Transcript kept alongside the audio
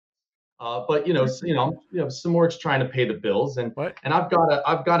But Simorg's trying to pay the bills, and What? and I've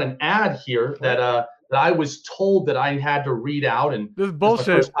got an ad here that I was told that I had to read out, and This is this is my bullshit.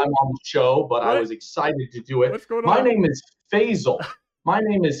 first time on the show, but I What? was excited to do it. What's going My on? name is Faisal. My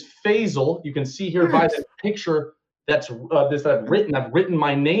name is Faisal. You can see here by the picture that's I've written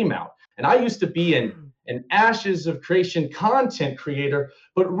my name out, and I used to be an Ashes of Creation content creator,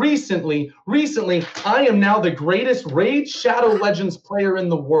 but recently, I am now the greatest Raid Shadow Legends player in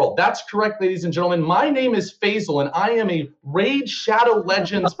the world. That's correct, ladies and gentlemen. My name is Faisal, and I am a Raid Shadow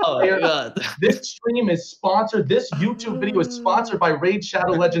Legends player. Oh my God. This stream is sponsored. This YouTube video is sponsored by Raid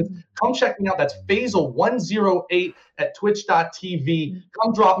Shadow Legends. Come check me out. That's Faisal108 at twitch.tv.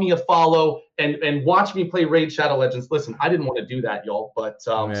 Come drop me a follow and watch me play Raid Shadow Legends. Listen, I didn't want to do that, y'all, but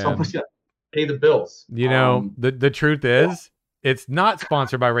somebody pay the bills. The truth is, it's not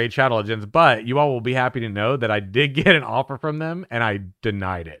sponsored by Raid Shadow Legends, but you all will be happy to know that I did get an offer from them, and I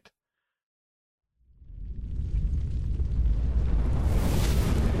denied it.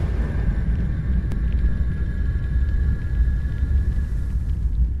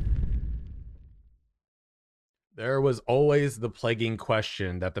 There was always the plaguing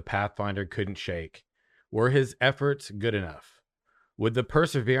question that the Pathfinder couldn't shake. Were his efforts good enough? Would the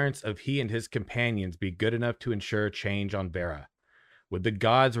perseverance of he and his companions be good enough to ensure change on Vera? Would the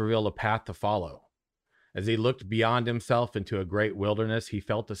gods reveal a path to follow? As he looked beyond himself into a great wilderness, he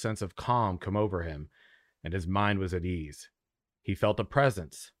felt a sense of calm come over him, and his mind was at ease. He felt a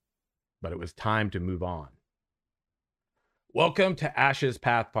presence, but it was time to move on. Welcome to Ashes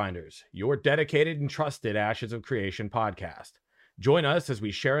Pathfinders, your dedicated and trusted Ashes of Creation podcast. Join us as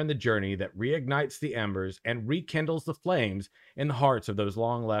we share in the journey that reignites the embers and rekindles the flames in the hearts of those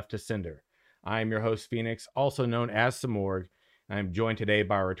long left to cinder. I am your host, Phoenix, also known as Simorg. I am joined today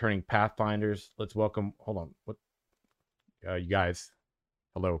by our returning Pathfinders. Let's welcome, hold on, you guys.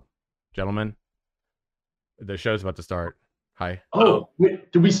 Hello, gentlemen. The show's about to start. Hi. Oh,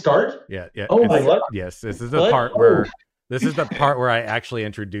 wait, did we start? Yeah. Oh, my God. Yes, this is the part where... This is the part where I actually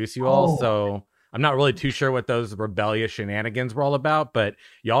introduce you all, so I'm not really too sure what those rebellious shenanigans were all about, but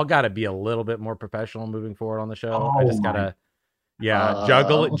y'all got to be a little bit more professional moving forward on the show. I just got to,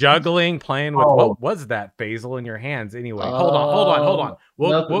 juggling, playing with, what was that, Faisal, in your hands anyway? Hold on.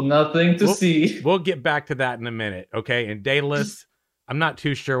 Nothing to see. We'll get back to that in a minute, okay? And Daedalus, I'm not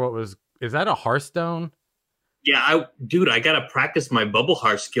too sure is that a Hearthstone? Yeah, I got to practice my bubble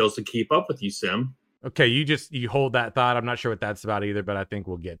heart skills to keep up with you, Sim. Okay, you hold that thought. I'm not sure what that's about either, but I think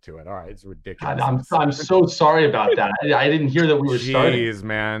we'll get to it. All right, it's ridiculous. God, I'm so sorry about that. I didn't hear that we were starting. Jeez,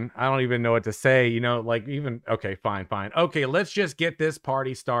 man. I don't even know what to say. Okay, fine. Okay, let's just get this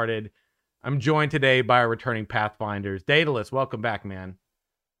party started. I'm joined today by our returning Pathfinders. Daedalus, welcome back, man.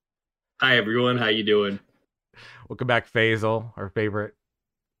 Hi, everyone. How you doing? Welcome back, Faisal, our favorite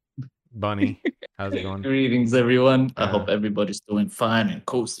bunny. How's it going? Greetings, everyone. I hope everybody's doing fine and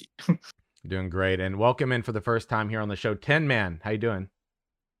cozy. Doing great. And welcome in for the first time here on the show, Tin Man. How you doing?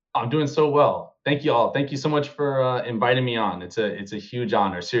 I'm doing so well. Thank you all. Thank you so much for inviting me on. It's a huge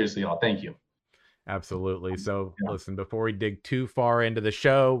honor. Seriously, y'all. Thank you. Absolutely. So listen, before we dig too far into the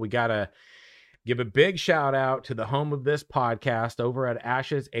show, we got to give a big shout out to the home of this podcast over at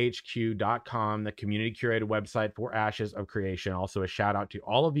asheshq.com, the community curated website for Ashes of Creation. Also a shout out to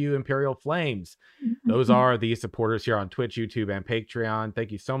all of you Imperial Flames. Those are the supporters here on Twitch, YouTube, and Patreon.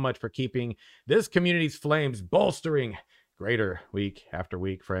 Thank you so much for keeping this community's flames bolstering greater week after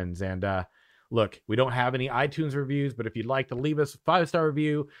week, friends. And look, we don't have any iTunes reviews, but if you'd like to leave us a 5-star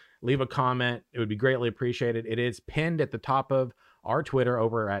review, leave a comment, it would be greatly appreciated. It is pinned at the top of our Twitter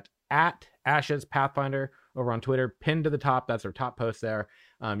over at Ashes Pathfinder over on Twitter, pinned to the top. That's our top post there.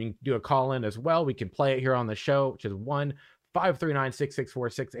 You can do a call in as well. We can play it here on the show, which is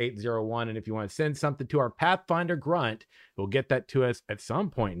 1-539-664-6801. And if you want to send something to our Pathfinder grunt, we'll get that to us at some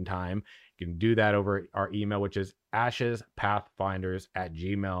point in time. You can do that over our email, which is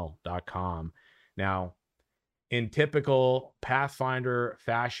ashespathfinders@gmail.com. Now, in typical Pathfinder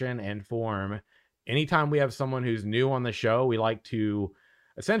fashion and form, anytime we have someone who's new on the show, we like to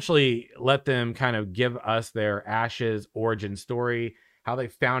essentially let them kind of give us their Ashes origin story, how they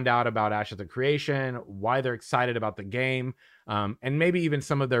found out about Ashes of Creation, why they're excited about the game, and maybe even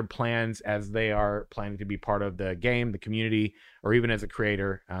some of their plans as they are planning to be part of the game, the community, or even as a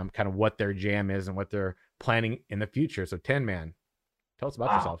creator, kind of what their jam is and what they're planning in the future. So Tin Man, tell us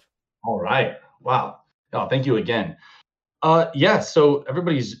about yourself. All right. Wow. Oh, thank you again. So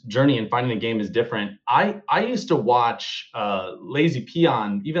everybody's journey in finding a game is different. I used to watch Lazy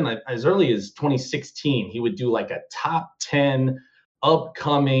Peon even as early as 2016. He would do like a top 10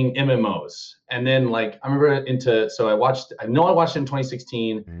 upcoming MMOs, and then I watched it in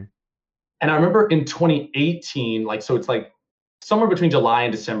 2016. And I remember in 2018, like, so it's like somewhere between July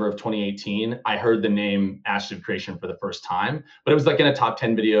and December of 2018, I heard the name Ashes of Creation for the first time, but it was like in a top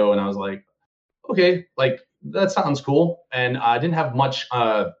 10 video. And I was like, okay, like that sounds cool. And I didn't have much,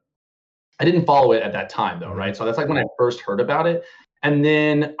 I didn't follow it at that time though, right? So that's like when I first heard about it. And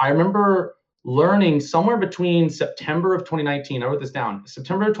then I remember learning somewhere between September of 2019, I wrote this down,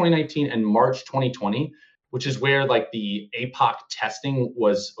 September of 2019 and March 2020, which is where like the APOC testing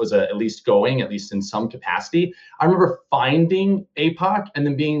was at least going, at least in some capacity. I remember finding APOC and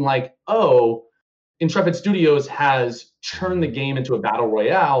then being like, oh, Intrepid Studios has turned the game into a battle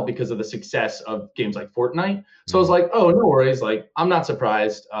royale because of the success of games like Fortnite. So I was like, oh, no worries. Like, I'm not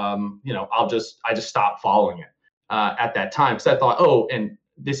surprised. You know, I just stopped following it at that time because I thought, oh, and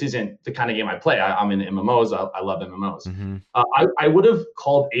this isn't the kind of game I play. I'm in MMOs. I love MMOs. Mm-hmm. I would have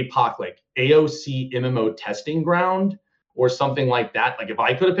called APOC like AOC MMO testing ground or something like that. Like if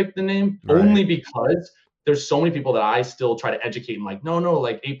I could have picked the name, only because there's so many people that I still try to educate and like, no,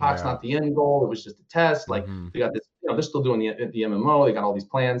 like APOC's not the end goal. It was just a test. Like they got this, you know, they're still doing the MMO. They got all these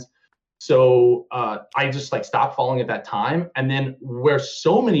plans. So I just like stopped following at that time. And then where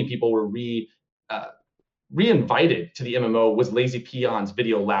so many people were re-invited to the MMO was Lazy Peon's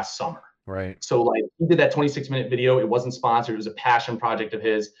video last summer. Right. So like he did that 26-minute video. It wasn't sponsored. It was a passion project of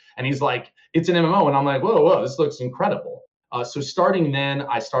his. And he's like, it's an MMO. And I'm like, whoa, this looks incredible. So starting then,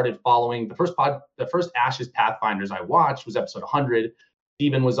 I started following the first Ashes Pathfinders I watched was episode 100.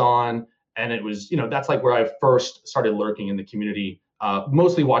 Steven was on, and it was, you know, that's like where I first started lurking in the community,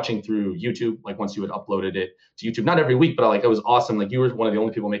 mostly watching through YouTube. Like once you had uploaded it to YouTube, not every week, but like it was awesome. Like you were one of the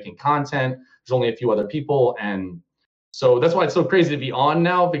only people making content. There's only a few other people, and so that's why it's so crazy to be on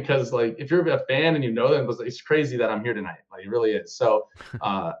now, because like if you're a fan and you know them, it's crazy that I'm here tonight. Like it really is. So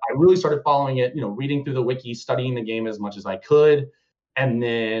I really started following it, you know, reading through the wiki, studying the game as much as I could. And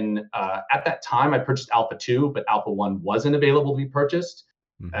then at that time I purchased Alpha 2, but Alpha 1 wasn't available to be purchased.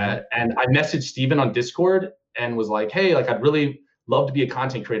 And I messaged Steven on Discord and was like, hey, like I'd really love to be a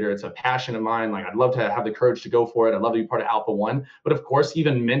content creator. It's a passion of mine. Like I'd love to have the courage to go for it. I'd love to be part of Alpha 1. But of course, he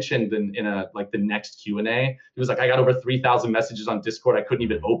even mentioned in a like the next Q&A, he was like, I got over 3,000 messages on Discord. I couldn't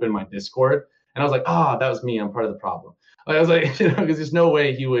even open my Discord. And I was like, that was me. I'm part of the problem. I was like, you know, because there's no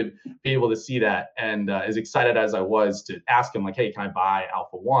way he would be able to see that. And as excited as I was to ask him, like, hey, can I buy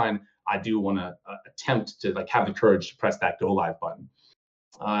Alpha 1? I do want to attempt to like have the courage to press that go live button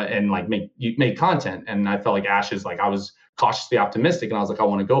and like make content. And I felt like Ashes, like I was cautiously optimistic, and I was like, I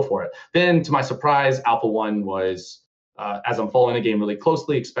want to go for it. Then to my surprise, Alpha 1 was, as I'm following the game really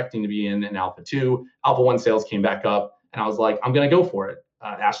closely, expecting to be in Alpha 2, Alpha 1 sales came back up, and I was like, I'm going to go for it.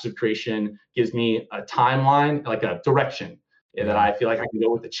 Ashes of Creation gives me a timeline, like a direction that I feel like I can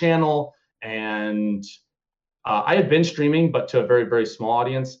go with the channel. And I had been streaming, but to a very, very small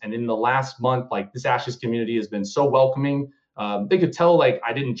audience. And in the last month, like this Ashes community has been so welcoming. They could tell like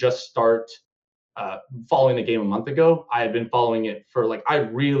I didn't just start following the game a month ago. I had been following it for like, I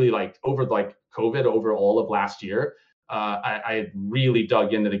really like over like COVID, over all of last year. I had really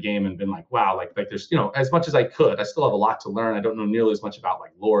dug into the game and been like, wow, like there's, you know, as much as I could, I still have a lot to learn. I don't know nearly as much about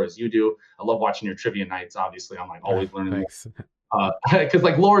like lore as you do. I love watching your trivia nights. Obviously, I'm like always learning. Because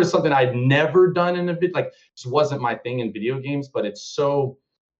like lore is something I'd never done in a bit, like just wasn't my thing in video games, but it's so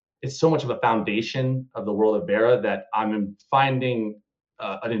much of a foundation of the world of Vera that I'm finding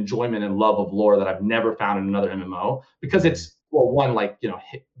an enjoyment and love of lore that I've never found in another MMO, because it's, well, one, like, you know,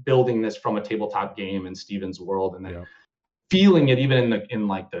 building this from a tabletop game in Steven's world, and then feeling it even in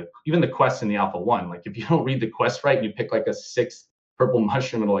the quests in the Alpha 1. Like if you don't read the quest right and you pick like a 6th purple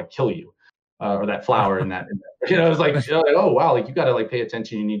mushroom, it'll like kill you, or that flower in that, you know, it's like, you know, like, oh wow, like you got to like pay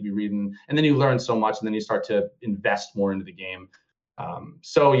attention. You need to be reading, and then you learn so much, and then you start to invest more into the game.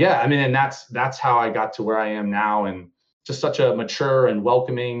 So yeah, I mean, and that's how I got to where I am now, and just such a mature and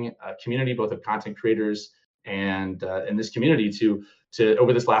welcoming community, both of content creators and in this community to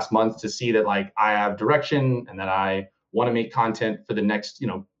over this last month to see that like I have direction and that I want to make content for the next, you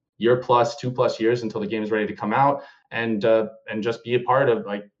know, year plus, 2+ years until the game is ready to come out, and just be a part of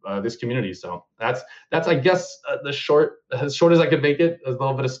like this community. So that's I guess as short as I could make it, a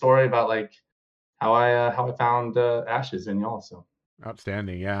little bit of story about like how I found Ashes and y'all. So.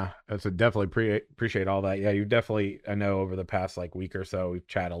 Outstanding. Yeah. That's definitely appreciate all that. Yeah. You definitely, I know over the past like week or so, we've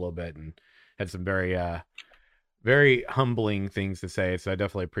chatted a little bit and had some very, very humbling things to say. So I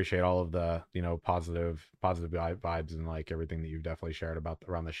definitely appreciate all of the, you know, positive vibes and like everything that you've definitely shared about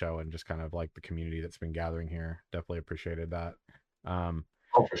around the show and just kind of like the community that's been gathering here. Definitely appreciated that.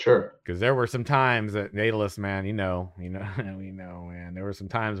 Oh, for sure. Because there were some times that Natalist, man, we know, man, there were some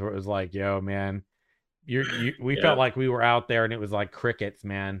times where it was like, yo, man, we felt like we were out there and it was like crickets,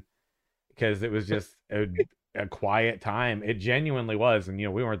 man. because it was just a quiet time. It genuinely was, and we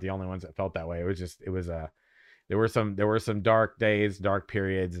weren't the only ones that felt that way. There were some dark days, dark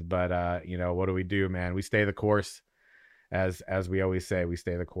periods, but what do we do, man? We stay the course, as we always say, we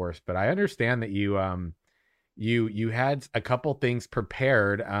stay the course. But I understand that you had a couple things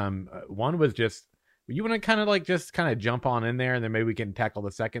prepared. One was just, you want to kind of jump on in there, and then maybe we can tackle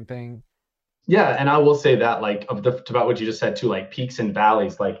the second thing. Yeah, and I will say that about what you just said too, like peaks and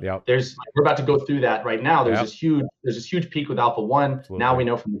valleys. Yep. We're about to go through that right now. There's this huge peak with Alpha One. Absolutely. Now we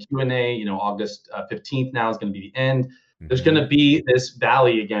know from the Q&A, August 15th now is going to be the end. Mm-hmm. There's going to be this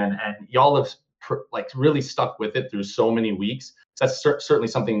valley again, and y'all have really stuck with it through so many weeks. So that's certainly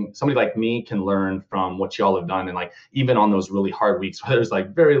something somebody like me can learn from what y'all have done, and even on those really hard weeks where there's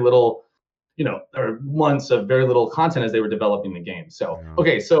very little. Or months of very little content as they were developing the game. So,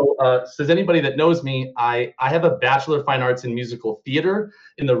 okay. So, says anybody that knows me, I have a Bachelor of Fine Arts in Musical Theater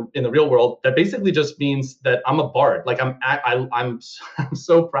in the real world. That basically just means that I'm a bard. I'm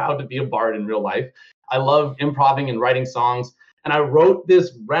so proud to be a bard in real life. I love improvising and writing songs. And I wrote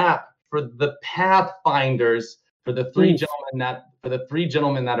this rap for the Pathfinders, for the three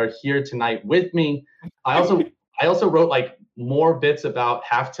gentlemen that are here tonight with me. I also wrote more bits about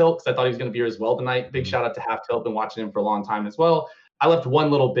Half Tilt because I thought he was going to be here as well tonight. Big shout out to Half Tilt. Been watching him for a long time as well. I left one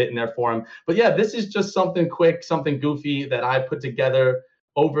little bit in there for him. But yeah, this is just something quick, something goofy that I put together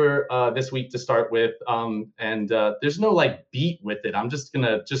over this week to start with. And there's no beat with it. I'm just going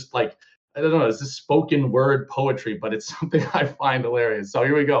to I don't know, it's just spoken word poetry, but it's something I find hilarious. So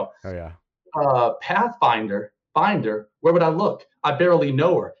here we go. Oh yeah. Pathfinder, finder, where would I look? I barely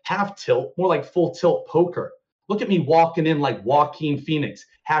know her. Half Tilt, more like Full Tilt poker. Look at me walking in like Joaquin Phoenix,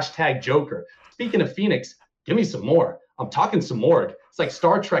 #Joker. Speaking of Phoenix, give me some more. I'm talking Simorg. It's like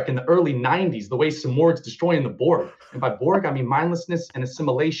Star Trek in the early 90s, the way Simorg's destroying the Borg. And by Borg, I mean mindlessness and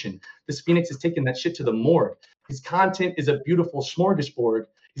assimilation. This Phoenix is taking that shit to the morgue. His content is a beautiful smorgasbord.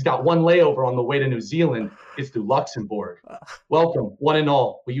 He's got one layover on the way to New Zealand. It's through Luxembourg. Welcome, one and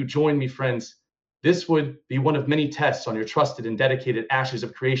all. Will you join me, friends? This would be one of many tests on your trusted and dedicated Ashes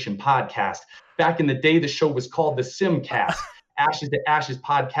of Creation podcast. Back in the day, the show was called the Simcast. Ashes to Ashes,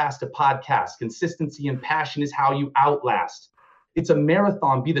 podcast to podcast. Consistency and passion is how you outlast. It's a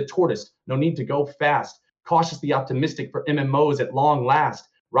marathon, be the tortoise. No need to go fast. Cautiously optimistic for MMOs at long last.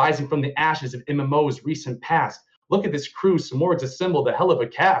 Rising from the ashes of MMOs recent past. Look at this crew, Simorg's assembled a hell of a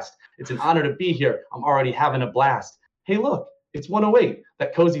cast. It's an honor to be here. I'm already having a blast. Hey, look. It's 108,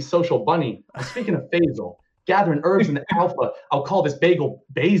 that cozy social bunny. I'm speaking of Faisal, gathering herbs in the alpha. I'll call this bagel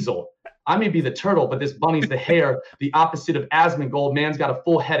basil. I may be the turtle, but this bunny's the hare. The opposite of Asmongold, man's got a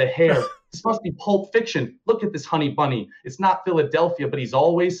full head of hair. This must be Pulp Fiction. Look at this honey bunny. It's not Philadelphia, but he's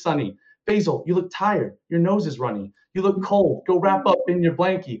always sunny. Basil, you look tired. Your nose is runny. You look cold. Go wrap up in your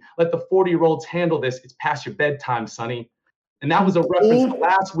blankie. Let the 40-year-olds handle this. It's past your bedtime, sonny. And that was a reference to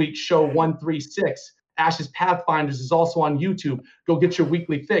last week's show 136. Ashes Pathfinders is also on YouTube. Go get your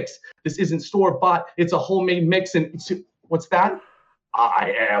weekly fix. This isn't store-bought. It's a homemade mix. And what's that?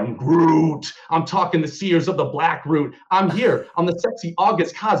 I am Groot. I'm talking the seers of the Black Root. I'm here on the sexy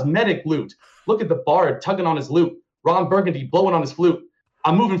August cosmetic loot. Look at the bard tugging on his lute. Ron Burgundy blowing on his flute.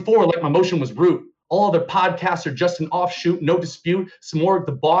 I'm moving forward like my motion was root. All other podcasts are just an offshoot. No dispute. Simorg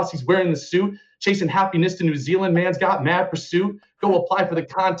the boss. He's wearing the suit. Chasing happiness to New Zealand, man's got mad pursuit. Go apply for the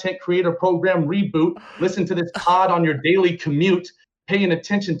content creator program reboot. Listen to this pod on your daily commute. Paying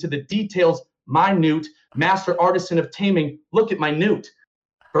attention to the details, minute. Master artisan of taming, look at my newt.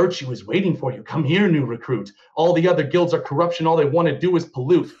 Virtue is waiting for you. Come here, new recruit. All the other guilds are corruption. All they want to do is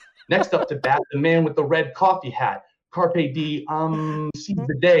pollute. Next up to bat, the man with the red coffee hat. Carpe diem, seize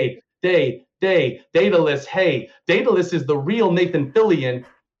the day. Daedalus, hey. Daedalus is the real Nathan Fillion.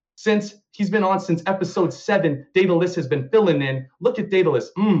 Since he's been on since episode 7, Daedalus has been filling in. Look at Daedalus.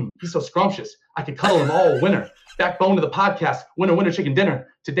 He's so scrumptious. I could cuddle him all winter. Backbone of the podcast. Winner, chicken dinner.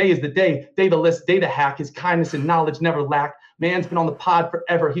 Today is the day. Daedalus, data hack. His kindness and knowledge never lack. Man's been on the pod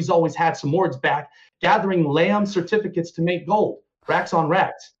forever. He's always had some words back. Gathering lamb certificates to make gold. Racks on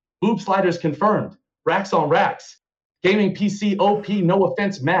racks. Boob sliders confirmed. Racks on racks. Gaming PC OP, no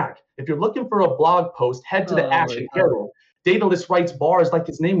offense, Mac. If you're looking for a blog post, head to the Ashen Herald. Daedalus writes bars like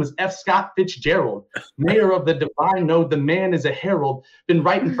his name was F. Scott Fitzgerald. Mayor of the Divine Node, the man is a herald. Been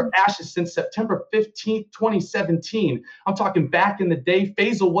writing for Ashes since September 15th, 2017. I'm talking back in the day,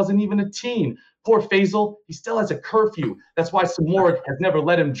 Faisal wasn't even a teen. Poor Faisal, he still has a curfew. That's why Simorg has never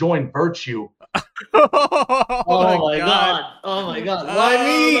let him join Virtue. Oh my god. Oh my god. Why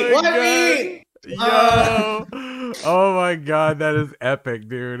me? Why me? Yo. Oh my god, that is epic,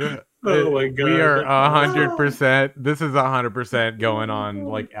 dude. Oh my god. We are 100%. This is 100% going on.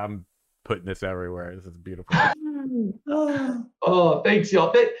 Like putting this everywhere. This is beautiful. Oh, thanks,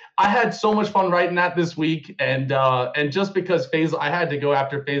 y'all. I had so much fun writing that this week, and just because Faisal, I had to go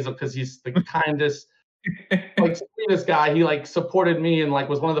after Faisal because he's the kindest, like sweetest guy. He like supported me and like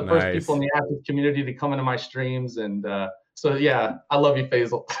was one of the first people in the active community to come into my streams, and so yeah, I love you,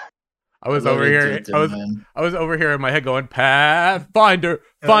 Faisal. I was over here. I was over here in my head going, Pathfinder,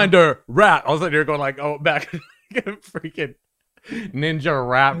 finder, rat. I was like, you're going like, oh, back, freaking Ninja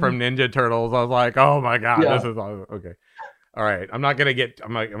Rat from Ninja Turtles. I was like, oh my god, this is awesome. Okay. All right, I'm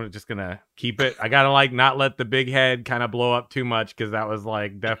just gonna keep it. I gotta like not let the big head kind of blow up too much because that was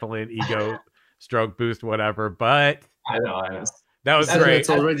like definitely an ego stroke boost, whatever. But I know. That was great. It's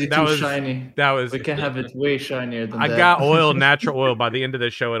already too shiny. We can have it way shinier than that. I got oil, natural oil. By the end of the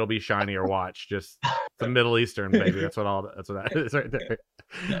show, it'll be shinier. Watch, just the Middle Eastern, baby. That's what that is right there.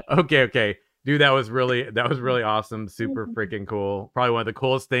 Okay, dude, that was really awesome. Super freaking cool. Probably one of the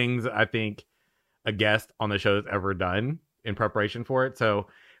coolest things I think a guest on the show has ever done in preparation for it. So,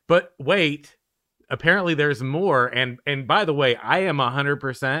 but wait, apparently there's more. And by the way, I am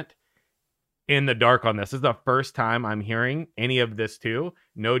 100% in the dark on this. This is the first time I'm hearing any of this too.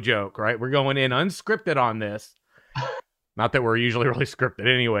 No joke, right? We're going in unscripted on this. Not that we're usually really scripted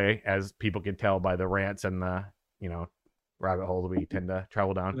anyway, as people can tell by the rants and the, rabbit holes we tend to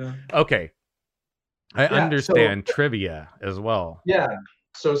travel down. Yeah. Okay. I understand trivia as well. Yeah.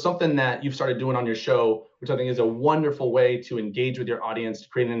 So something that you've started doing on your show, which I think is a wonderful way to engage with your audience, to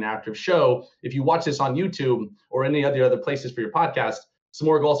create an interactive show. If you watch this on YouTube or any of the other places for your podcast,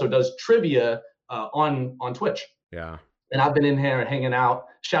 Smorg also does trivia on Twitch. Yeah. And I've been in here hanging out.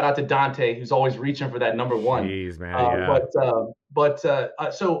 Shout out to Dante, who's always reaching for that number one. Jeez, man. Yeah.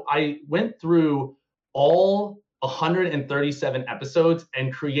 So I went through all 137 episodes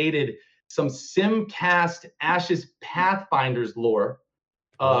and created some Simcast Ashes Pathfinders lore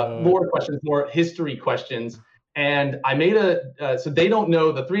questions, more history questions. And I made so they don't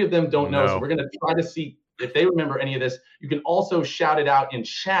know, the three of them don't know. So we're going to try to see if they remember any of this. You can also shout it out in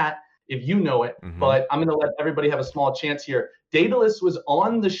chat if you know it, but I'm going to let everybody have a small chance here. Daedalus was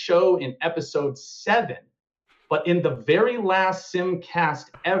on the show in episode 7, but in the very last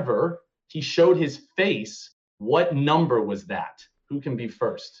Simcast ever, he showed his face. What number was that? Who can be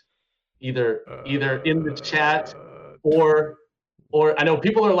first? Either in the chat or I know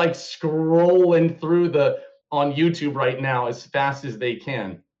people are like scrolling through on YouTube right now as fast as they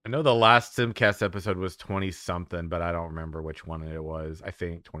can. I know the last Simcast episode was 20 something, but I don't remember which one it was. I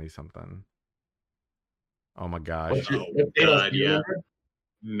think 20 something. Oh my gosh. God, yeah.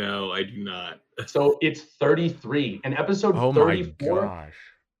 No, I do not. So it's 33. And episode 34. My gosh.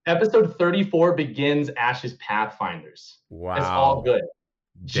 Episode 34 begins Ash's Pathfinders. Wow. It's all good.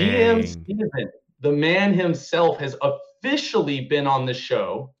 Dang. GM Steven, the man himself, has officially been on the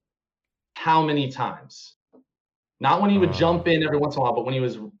show how many times? Not when he would jump in every once in a while, but when he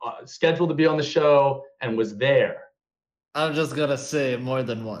was scheduled to be on the show and was there. I'm just going to say more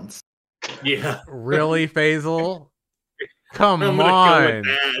than once. Yeah. Really, Faisal? Come on.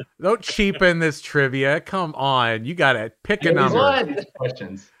 Don't cheapen this trivia. Come on. You got to pick a number.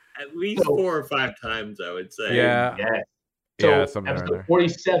 Questions. At least 4 or 5 times, I would say. Yeah. So episode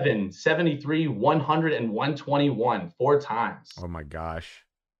 47, 73, 100, and 121, 4 times. Oh my gosh.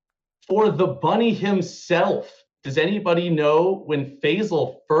 For the bunny himself, does anybody know when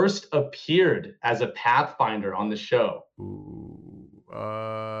Faisal first appeared as a Pathfinder on the show?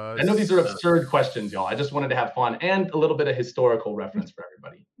 I know these are absurd questions, y'all. I just wanted to have fun and a little bit of historical reference for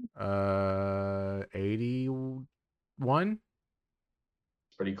everybody. 81?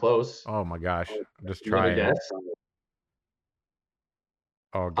 Pretty close. Oh my gosh. I'm just trying. Guess?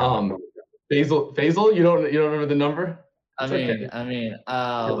 Oh god. Faisal, you don't remember the number? I mean,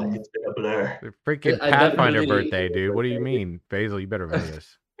 it's been a blur. The freaking Pathfinder birthday, dude. What do you mean? Faisal, you better remember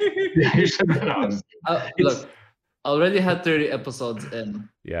this. Yeah, you should know. Look, I already had 30 episodes in.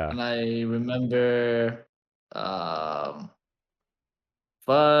 Yeah. And I remember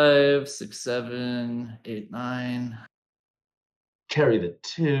 5, 6, 7, 8, 9. Carry the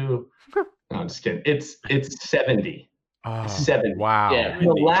 2. No, I'm just kidding. It's 70. 70. Wow. Yeah.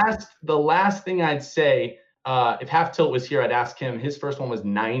 The last thing I'd say, if Half Tilt was here, I'd ask him. His first one was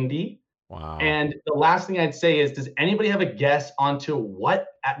 90. Wow. And the last thing I'd say is, does anybody have a guess onto what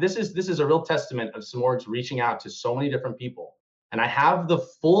this is a real testament of Smorg's reaching out to so many different people. And I have the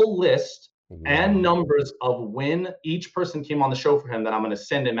full list and numbers of when each person came on the show for him that I'm going to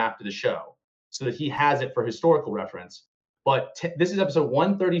send him after the show so that he has it for historical reference. But this is episode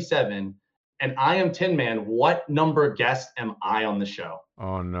 137. And I am Tin Man. What number guest am I on the show?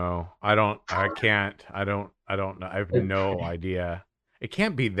 Oh no. I can't. I don't know. I have no idea. It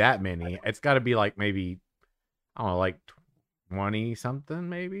can't be that many. It's got to be like maybe, I don't know, like 20 something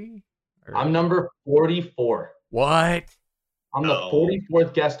maybe. I'm number 44. What? I'm the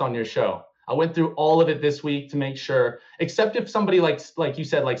 44th guest on your show. I went through all of it this week to make sure, except if somebody like you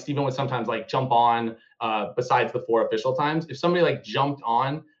said, like Steven would sometimes like jump on besides the 4 official times. If somebody like jumped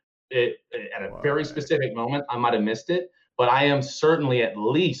on it at a very specific moment, I might have missed it. But I am certainly at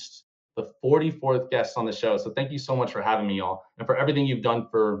least the 44th guest on the show. So thank you so much for having me, y'all, and for everything you've done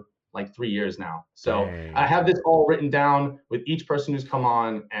for like 3 years now. So Dang. I have this all written down with each person who's come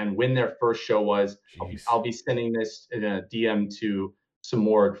on and when their first show was. I'll be sending this in a DM to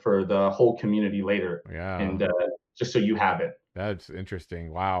Samorg for the whole community later. Yeah. And just so you have it. That's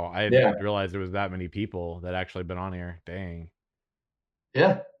interesting. Wow. I didn't realize there was that many people that actually been on here. Dang.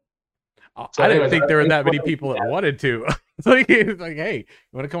 Yeah. So I didn't think there were that many people that wanted to. It's like, hey, you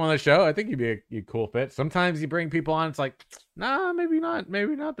want to come on the show? I think you'd be a cool fit. Sometimes you bring people on, it's like, nah, maybe not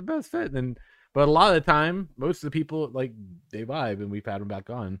the best fit. But a lot of the time, most of the people like they vibe, and we've had them back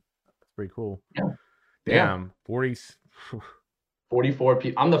on. That's pretty cool. Yeah. Damn, 44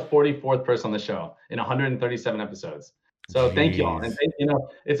 people. I'm the 44th person on the show in 137 episodes. So thank you all. And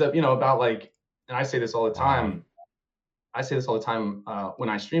it's about like, and I say this all the time. When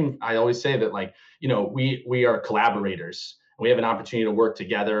I stream. I always say that like, we are collaborators. We have an opportunity to work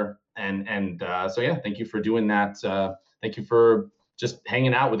together. And so yeah, thank you for doing that. Thank you for just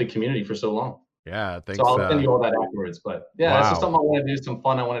hanging out with the community for so long. Yeah, thanks. So I'll send you all that afterwards. But yeah, It's just something I want to do, some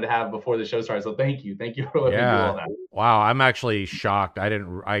fun I wanted to have before the show started. So thank you for letting me do all that. Wow, I'm actually shocked.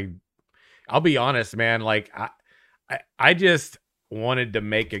 I'll be honest, man. Like I just wanted to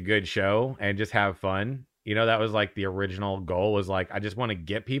make a good show and just have fun. That was like the original goal, was like, I just want to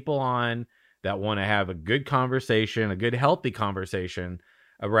get people on that want to have a good conversation, a good, healthy conversation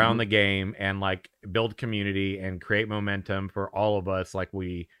around the game, and like build community and create momentum for all of us. Like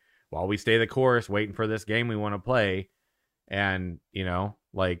while we stay the course, waiting for this game we want to play. And,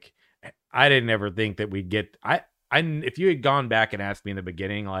 like I didn't ever think that we'd get, if you had gone back and asked me in the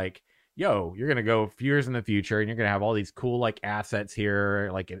beginning, like, yo, you're going to go a few years in the future and you're going to have all these cool like assets here,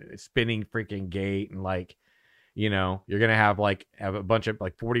 like a spinning freaking gate. And like, you're going to have a bunch of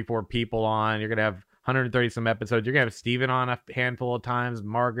like 44 people on, you're going to have 130 some episodes. You're going to have Steven on a handful of times,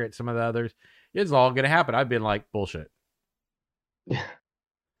 Margaret, some of the others. It's all going to happen. I've been like, bullshit. Yeah.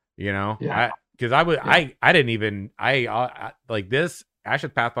 I didn't even, like this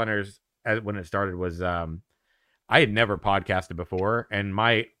Ashes Pathfinders, when it started, was, I had never podcasted before. And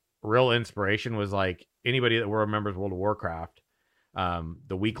my real inspiration was like anybody that remembers World of Warcraft,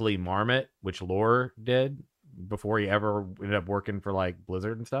 the weekly Marmot, which Lore did before he ever ended up working for like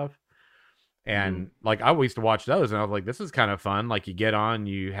Blizzard and stuff. And like I used to watch those, and I was like, this is kind of fun. Like you get on,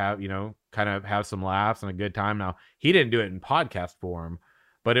 you have, kind of have some laughs and a good time. Now he didn't do it in podcast form,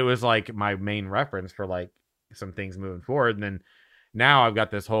 but it was like my main reference for like some things moving forward. And then now I've got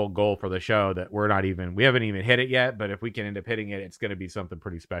this whole goal for the show that we haven't even hit it yet, but if we can end up hitting it, it's going to be something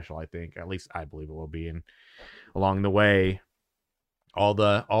pretty special. I think, at least I believe it will be. And along the way, all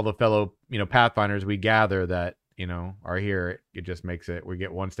the fellow, Pathfinders we gather that, are here, it just makes it, we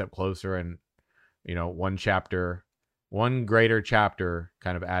get one step closer, and, one greater chapter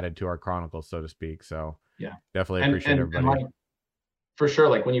kind of added to our chronicles, so to speak. So yeah, definitely appreciate everybody. And like, for sure,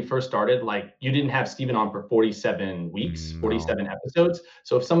 like when you first started, like you didn't have Steven on for 47 weeks, 47 episodes.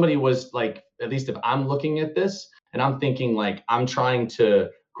 So if somebody was like, at least if I'm looking at this and I'm thinking like I'm trying to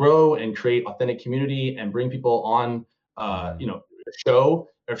grow and create authentic community and bring people on, a show.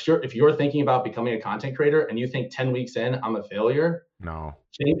 If you're thinking about becoming a content creator and you think 10 weeks in I'm a failure,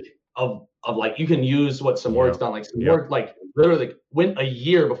 think of like, you can use what Samorg's done. Like Samorg, like literally went a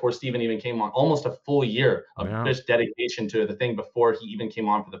year before Steven even came on, almost a full year of just dedication to the thing before he even came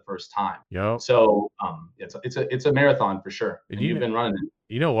on for the first time. So it's a marathon for sure. And you've been running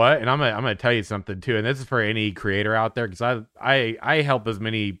it. You know what? And I'm gonna tell you something too. And this is for any creator out there, because I help as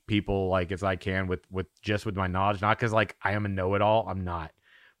many people like as I can with my knowledge, not because like I am a know-it-all. I'm not.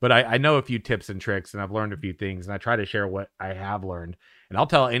 But I know a few tips and tricks, and I've learned a few things, and I try to share what I have learned. And I'll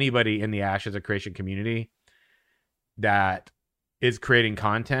tell anybody in the Ashes of Creation community that is creating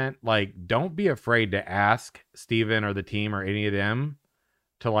content, like, don't be afraid to ask Steven or the team or any of them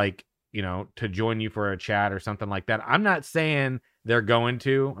to like, to join you for a chat or something like that. I'm not saying they're going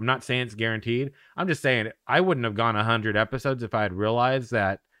to. I'm not saying it's guaranteed. I'm just saying I wouldn't have gone 100 episodes if I had realized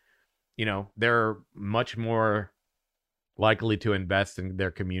that, they're much more likely to invest in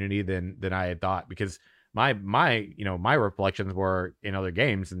their community than I had thought, because my reflections were in other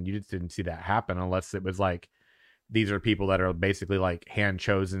games, and you just didn't see that happen unless it was like these are people that are basically like hand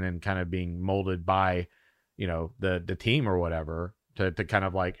chosen and kind of being molded by the team or whatever. to kind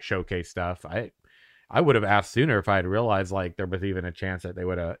of like showcase stuff. I would have asked sooner if I had realized like there was even a chance that they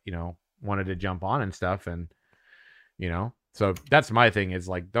would have, you know, wanted to jump on and stuff. And, you know, so that's my thing is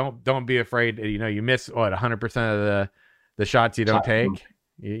like, don't be afraid. You know, you miss 100% of the shots you don't take.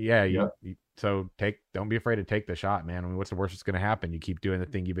 So don't be afraid to take the shot, man. I mean, what's the worst that's going to happen? You keep doing the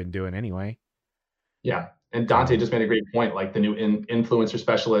thing you've been doing anyway. Yeah. And Dante just made a great point, like the new influencer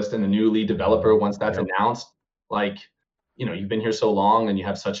specialist and the new lead developer, once that's announced, like, you know, you've been here so long and you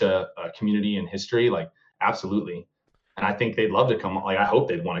have such a community and history, like absolutely. And I think they'd love to come on. Like, I hope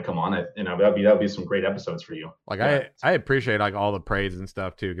they'd want to come on. You know, that'd be some great episodes for you. Like I appreciate like all the praise and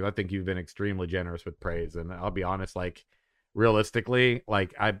stuff too, because I think you've been extremely generous with praise. And I'll be honest, like realistically,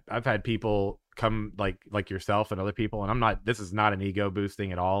 like I've had people come like yourself and other people, and this is not an ego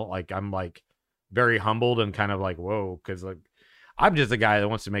boosting at all. Like I'm like very humbled and kind of like, whoa, because like I'm just a guy that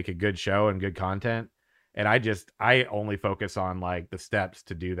wants to make a good show and good content. And I only focus on like the steps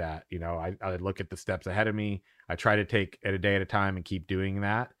to do that. You know, I look at the steps ahead of me. I try to take it a day at a time and keep doing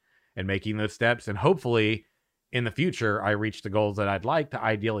that and making those steps. And hopefully in the future, I reach the goals that I'd like to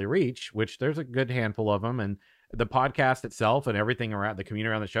ideally reach, which there's a good handful of them. And the podcast itself and everything around the community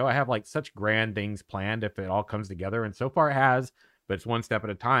around the show, I have like such grand things planned if it all comes together. And so far it has, but it's one step at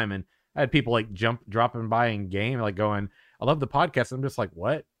a time. And I had people like dropping by in game, like going, I love the podcast. I'm just like,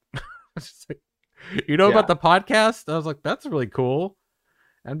 what? It's just like, you know about the podcast? I was like, that's really cool.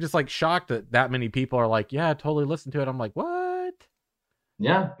 I'm just like shocked that many people are like, yeah, I totally listen to it. I'm like, what?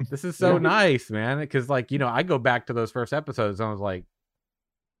 Yeah. This is so nice, man. Because like, you know, I go back to those first episodes and I was like,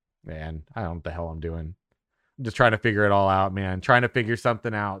 man, I don't know what the hell I'm doing. I'm just trying to figure it all out, man. Trying to figure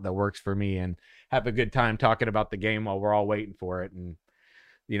something out that works for me and have a good time talking about the game while we're all waiting for it. And,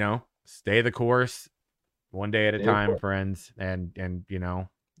 you know, stay the course one day at a time, friends. And, you know,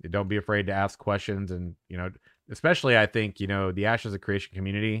 don't be afraid to ask questions. And, you know, especially I think, you know, the Ashes of Creation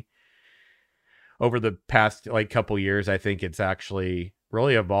community over the past like couple years, I think it's actually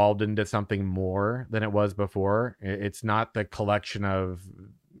really evolved into something more than it was before. It's not the collection of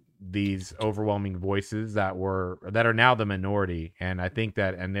these overwhelming voices that are now the minority. And I think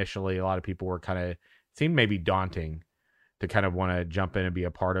that initially a lot of people were seemed maybe daunting to kind of want to jump in and be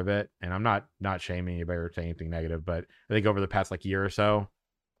a part of it. And I'm not shaming anybody or saying anything negative, but I think over the past like year or so,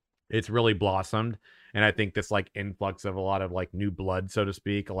 it's really blossomed. And I think this like influx of a lot of like new blood, so to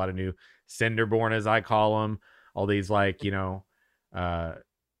speak, a lot of new Cinderborn, as I call them, all these like, you know,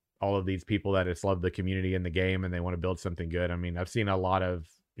 all of these people that just love the community and the game and they want to build something good. I mean, I've seen a lot of,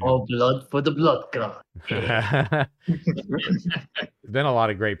 all blood for the blood god. There's been a lot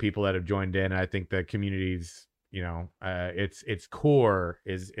of great people that have joined in. And I think the community's, you know, its core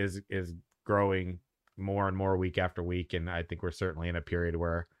is growing more and more week after week. And I think we're certainly in a period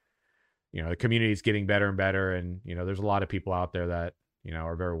where, you know, the community is getting better and better. And, you know, there's a lot of people out there that, you know,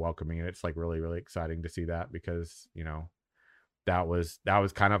 are very welcoming. And it's like really, really exciting to see that because, you know, that was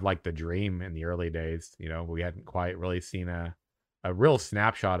kind of like the dream in the early days. You know, we hadn't quite really seen a real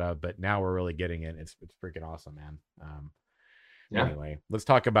snapshot of, but now we're really getting it. It's freaking awesome, man. Anyway, let's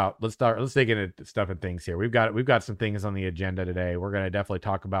dig into stuff and things here. We've got some things on the agenda today. We're going to definitely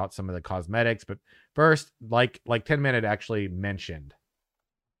talk about some of the cosmetics, but first, like 10 Minute actually mentioned,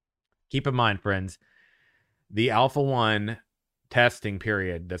 keep in mind, friends, the Alpha 1 testing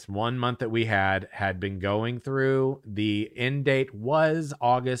period, this 1 month that we had been going through. The end date was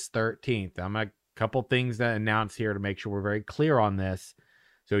August 13th. I'm a couple things to announce here to make sure we're very clear on this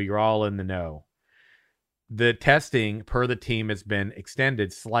so you're all in the know. The testing per the team has been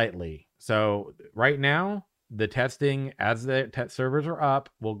extended slightly. So right now, the testing as the test servers are up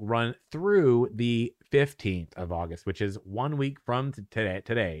will run through the 15th of August, which is 1 week from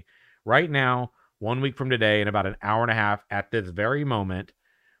today. Right now, 1 week from today, in about an hour and a half at this very moment,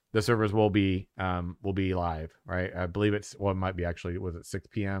 the servers will be live, right? I believe it might be actually, was it 6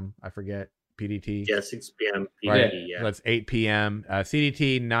 p.m.? I forget. PDT? Yeah, 6 p.m. PDT, right. Yeah. So that's 8 p.m.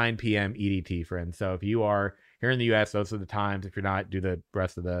 CDT, 9 p.m. EDT, friends. So if you are here in the U.S., those are the times. If you're not, do the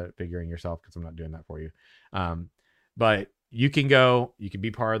rest of the figuring yourself because I'm not doing that for you. But you can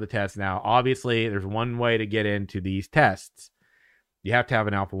be part of the test now. Obviously, there's one way to get into these tests. You have to have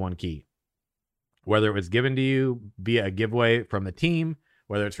an Alpha 1 key. Whether it was given to you via a giveaway from the team,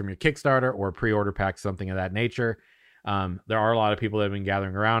 whether it's from your Kickstarter or pre-order pack, something of that nature. There are a lot of people that have been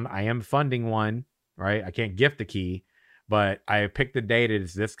gathering around. I am funding one, right? I can't gift the key, but I have picked the date.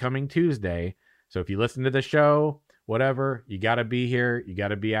 It's this coming Tuesday. So if you listen to the show, whatever, you got to be here. You got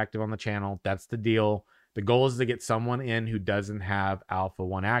to be active on the channel. That's the deal. The goal is to get someone in who doesn't have Alpha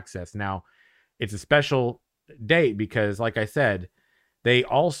 1 access. Now, it's a special date because, like I said, they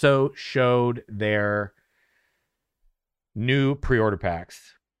also showed their new pre-order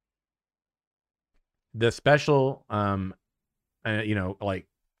packs. The special, like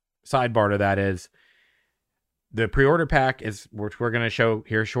sidebar to that is the pre-order pack is, which we're going to show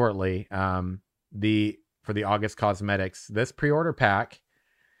here shortly. For the August cosmetics, this pre-order pack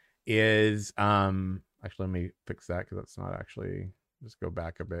is actually, let me fix that because that's not actually. Just go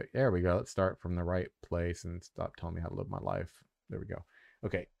back a bit. There we go. Let's start from the right place and stop telling me how to live my life. There we go.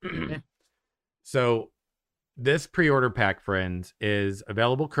 Okay. So this pre-order pack, friends, is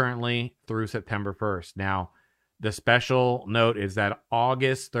available currently through September 1st. Now, the special note is that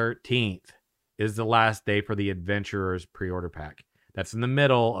August 13th is the last day for the Adventurers pre-order pack. That's in the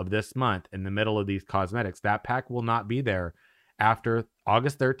middle of this month, in the middle of these cosmetics. That pack will not be there after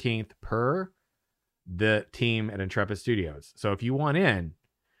August 13th per the team at Intrepid Studios. So if you want in,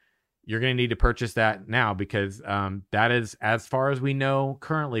 you're going to need to purchase that now, because that is, as far as we know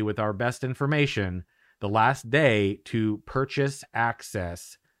currently with our best information, the last day to purchase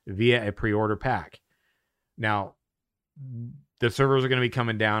access via a pre-order pack. Now, the servers are going to be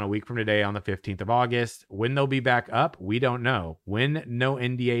coming down a week from today on the 15th of August. When they'll be back up, we don't know. When no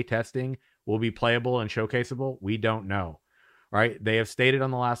NDA testing will be playable and showcaseable, we don't know. Right? They have stated on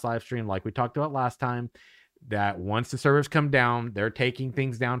the last live stream, like we talked about last time, that once the servers come down, they're taking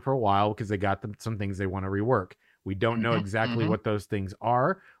things down for a while because they got some things they want to rework. We don't know exactly what those things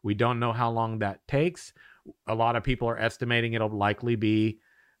are. We don't know how long that takes. A lot of people are estimating it'll likely be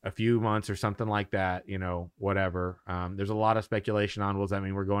a few months or something like that, whatever. There's a lot of speculation on, what does that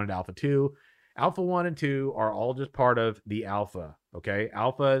mean? We're going into Alpha 2. Alpha 1 and 2 are all just part of the Alpha, okay?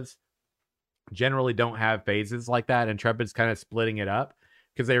 Alphas generally don't have phases like that. Intrepid's kind of splitting it up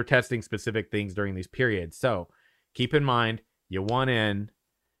because they are testing specific things during these periods. So keep in mind, you want in,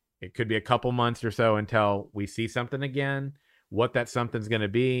 it could be a couple months or so until we see something again. What that something's going to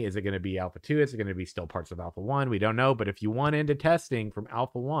be, is it going to be Alpha 2? Is it going to be still parts of Alpha 1? We don't know. But if you want into testing from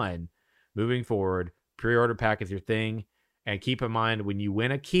Alpha 1 moving forward, pre-order pack is your thing. And keep in mind, when you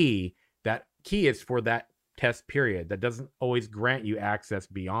win a key, that key is for that test period. That doesn't always grant you access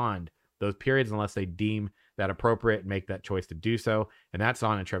beyond those periods unless they deem that appropriate and make that choice to do so. And that's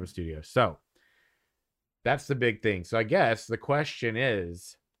on Intrepid Studios. So that's the big thing. So I guess the question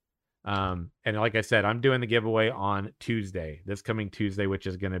is, and like I said, I'm doing the giveaway on Tuesday, this coming Tuesday, which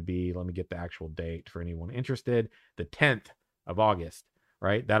is going to be, let me get the actual date for anyone interested, the 10th of August,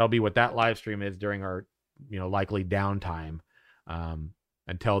 right? That'll be what that live stream is during our, likely downtime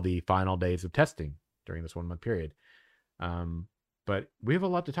until the final days of testing during this 1 month period. But we have a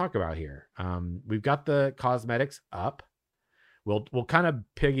lot to talk about here. We've got the cosmetics up. We'll kind of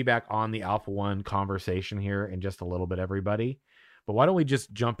piggyback on the Alpha 1 conversation here in just a little bit, everybody. But why don't we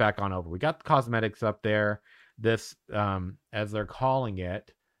just jump back on over? We got the cosmetics up there. This, as they're calling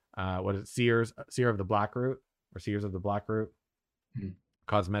it, what is it? Seer of the Blackroot, or Seers of the Blackroot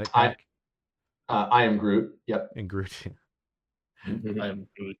cosmetic pack. I am Groot. Yep. And Groot. I am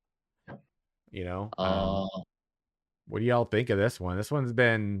Groot. What do y'all think of this one? This one's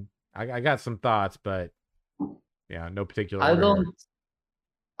been, I got some thoughts, but yeah, no particular order.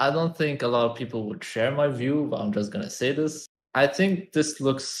 I don't think a lot of people would share my view, but I'm just gonna say this. I think this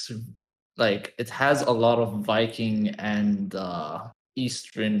looks like it has a lot of Viking and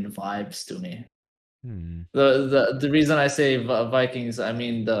Eastern vibes to me. The reason I say Vikings, I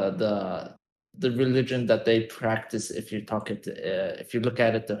mean the religion that they practice. If you look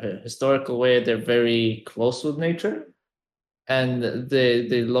at it the historical way, they're very close with nature, and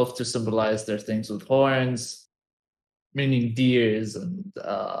they love to symbolize their things with horns, meaning deers and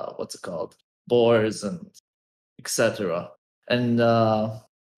boars and etc. And I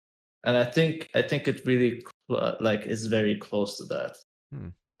think it really is very close to that.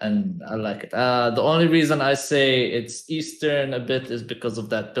 And I like it. The only reason I say it's Eastern a bit is because of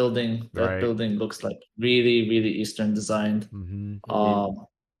that building. That building looks like really, really Eastern designed. But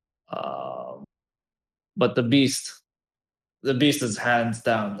the beast is hands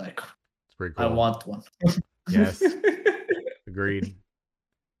down like, it's pretty cool. I want one. Yes, agreed.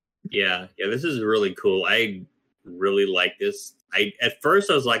 Yeah, this is really cool. I really like this. At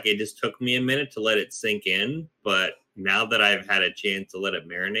first I was like, it just took me a minute to let it sink in, but now that I've had a chance to let it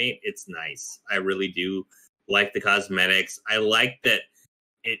marinate, it's nice. I really do like the cosmetics. I like that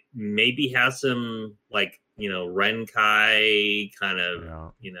it maybe has some Renkai kind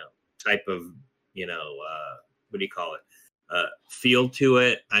of, type of, what do you call it? Feel to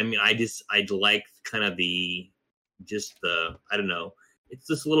it. I mean, I'd like kind of I don't know. It's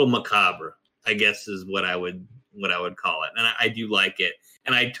this little macabre, I guess is what I would call it. And I do like it.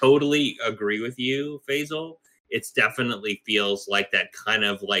 And I totally agree with you, Faisal. It's definitely feels like that kind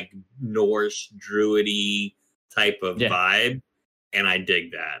of like Norse druidy type of vibe, and I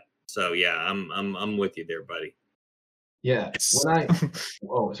dig that. So yeah, I'm with you there, buddy. Yeah.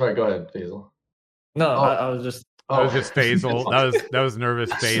 Oh, sorry. Go ahead, Faisal. No, I was just. That was just Faisal. that was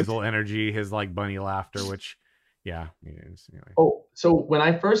nervous Faisal energy. His like bunny laughter, which, yeah. Anyway. Oh, so when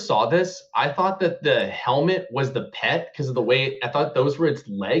I first saw this, I thought that the helmet was the pet because of the way I thought those were its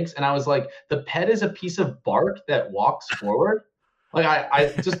legs, and I was like, the pet is a piece of bark that walks forward. Like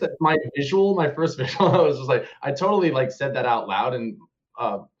I just my first visual, I was just like, I totally like said that out loud, and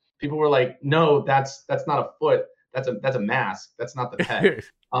people were like, no, that's not a foot. That's a mask. That's not the pet.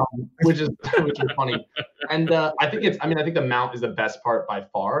 Which is funny. And I think the mount is the best part by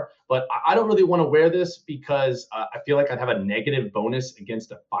far, but I don't really want to wear this because I feel like I'd have a negative bonus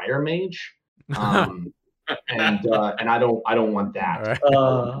against a fire mage. And I don't want that. Right.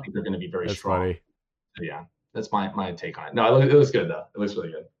 I think they're going to be very strong. Funny. So, yeah, that's my take on it. No, it looks good though. It looks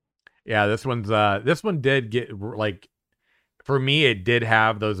really good. Yeah, this one did get, like, for me, it did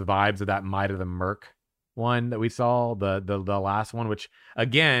have those vibes of that Might of the Merc one that we saw, the last one, which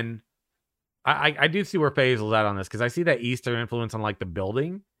again, I do see where Faisal's at on this, because I see that Eastern influence on like the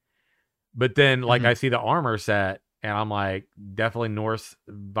building, but then like I see the armor set and I'm like, definitely Norse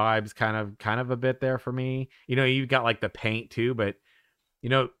vibes kind of a bit there for me. You know, you've got like the paint too, but you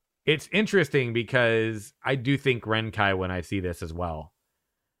know, it's interesting because I do think Renkai when I see this as well.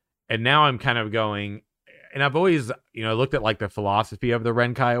 And now I'm kind of going, and I've always, you know, looked at like the philosophy of the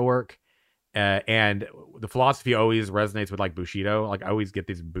Renkai orc. And the philosophy always resonates with like Bushido. Like I always get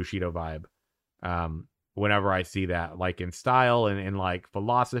this Bushido vibe whenever I see that, like in style and like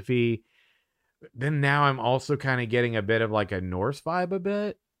philosophy. Then now I'm also kind of getting a bit of like a Norse vibe, a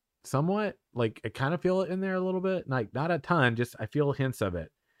bit, somewhat. Like I kind of feel it in there a little bit, like not a ton, just I feel hints of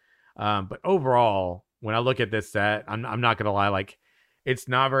it. But overall, when I look at this set, I'm not gonna lie, like it's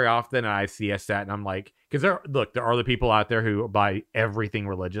not very often I see a set and I'm like, because there are the people out there who buy everything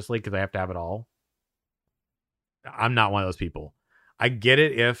religiously because they have to have it all. I'm not one of those people. I get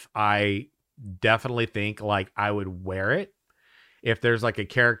it if I definitely think like I would wear it. If there's like a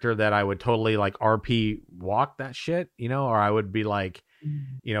character that I would totally like RP walk that shit, you know, or I would be like,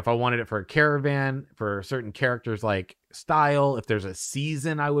 you know, if I wanted it for a caravan, for certain characters like style, if there's a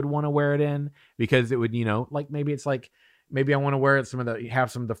season I would want to wear it in, because it would, you know, like maybe it's like, maybe I want to wear it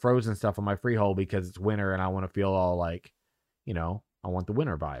have some of the frozen stuff on my freehold because it's winter and I want to feel all like, you know, I want the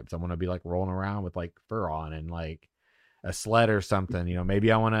winter vibes. I want to be like rolling around with like fur on and like a sled or something. You know, maybe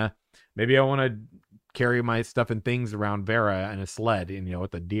I want to carry my stuff and things around Vera and a sled and, you know,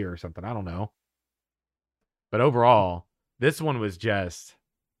 with a deer or something. I don't know. But overall, this one was just,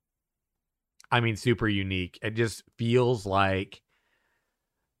 I mean, super unique. It just feels like,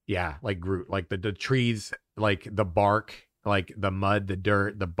 yeah, like Groot, like the trees, like the bark, like the mud, the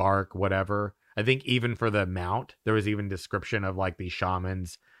dirt, the bark, whatever. I think even for the mount, there was even description of like these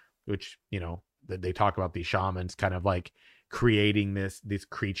shamans, which, you know, they talk about these shamans kind of like creating this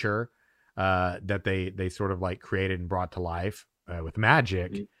creature that they sort of like created and brought to life with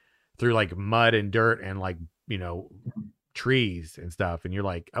magic through like mud and dirt and like, you know, trees and stuff. And you're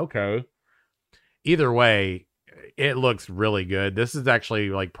like, okay, either way, it looks really good. This is actually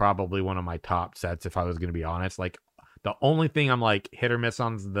like probably one of my top sets, if I was going to be honest. Like the only thing I'm like hit or miss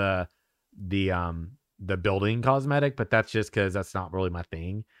on is the building cosmetic, but that's just because that's not really my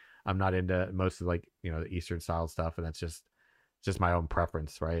thing. I'm not into most of like, you know, the Eastern style stuff, and that's just my own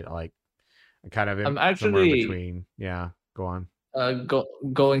preference, right? Like I'm kind of I'm actually in between. Yeah, go on.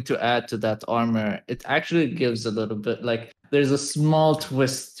 Going to add to that armor, it actually gives a little bit like there's a small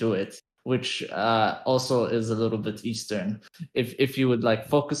twist to it, which also is a little bit Eastern. If you would like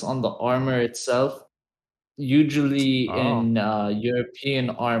focus on the armor itself, usually in European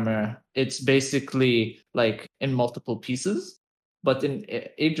armor, it's basically like in multiple pieces. But in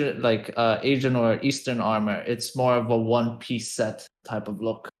Asian or Eastern armor, it's more of a one-piece set type of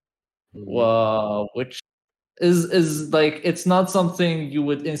look, which is like it's not something you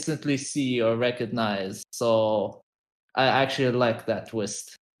would instantly see or recognize. So I actually like that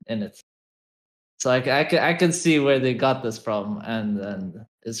twist in it. So I can see where they got this from, and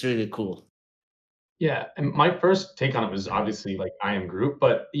it's really cool. Yeah, and my first take on it was obviously like I Am Groot,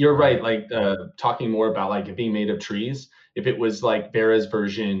 but you're right. Like talking more about like it being made of trees. If it was like Vera's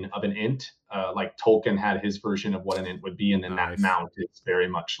version of an int, like Tolkien had his version of what an int would be, and then that mount is very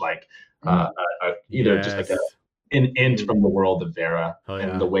much like either just like an int from the world of Vera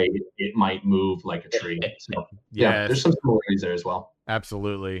and the way it might move like a tree. So yeah, there's some similarities there as well.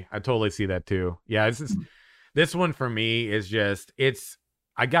 Absolutely, I totally see that too. Yeah, this one for me is just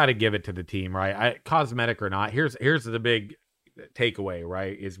I got to give it to the team, right? Cosmetic or not, here's the big takeaway,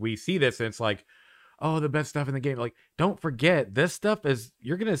 right? Is we see this and it's like, oh, the best stuff in the game. Like, don't forget, this stuff is,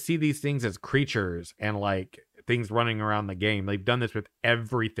 you're going to see these things as creatures and like things running around the game. They've done this with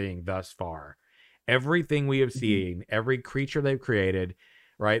everything thus far. Everything we have seen, every creature they've created,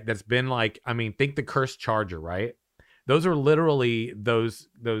 right? That's been like, I mean, think the Cursed Charger, right? Those are literally those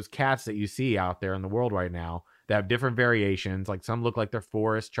cats that you see out there in the world right now that have different variations. Like some look like they're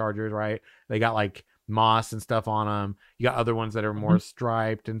forest chargers, right? They got like moss and stuff on them. You got other ones that are more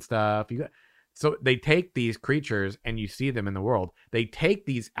striped and stuff. So they take these creatures and you see them in the world. They take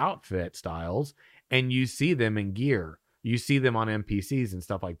these outfit styles and you see them in gear. You see them on NPCs and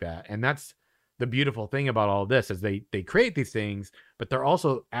stuff like that. And that's the beautiful thing about all of this is they create these things, but they're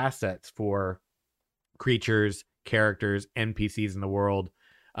also assets for creatures, characters, NPCs in the world.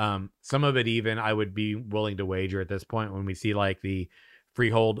 Some of it even I would be willing to wager at this point when we see like the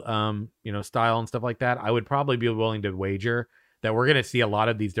freehold style and stuff like that. I would probably be willing to wager that we're going to see a lot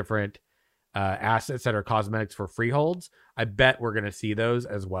of these different assets that are cosmetics for freeholds. I bet we're going to see those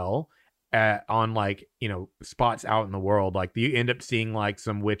as well on like, spots out in the world. Like you end up seeing like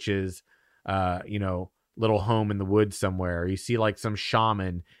some witches, little home in the woods somewhere. Or you see like some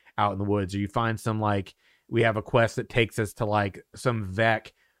shaman out in the woods, or you find some like, we have a quest that takes us to like some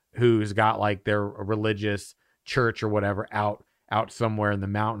Vec who's got like their religious church or whatever out somewhere in the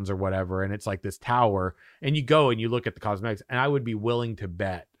mountains or whatever. And it's like this tower, and you go and you look at the cosmetics, and I would be willing to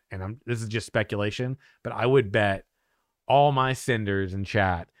bet, and this is just speculation, but I would bet all my cinders in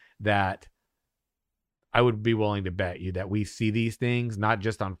chat that I would be willing to bet you that we see these things, not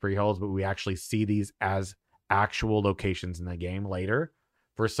just on freeholds, but we actually see these as actual locations in the game later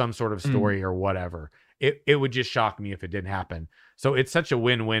for some sort of story or whatever. It would just shock me if it didn't happen. So it's such a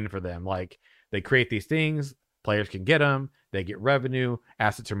win-win for them. Like they create these things, players can get them, they get revenue,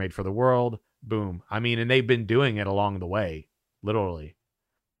 assets are made for the world. Boom. I mean, and they've been doing it along the way, literally.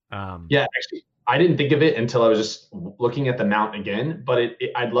 Yeah, actually, I didn't think of it until I was just looking at the mount again, but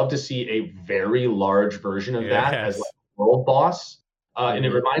I'd love to see a very large version of that as like a world boss. And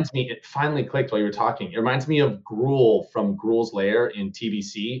it reminds me, it finally clicked while you were talking. It reminds me of Gruul from Gruul's Lair in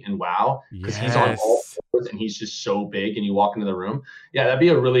TBC and WoW, because he's on all fours and he's just so big, and you walk into the room. Yeah, that'd be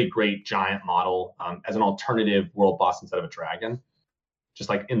a really great giant model as an alternative world boss instead of a dragon, just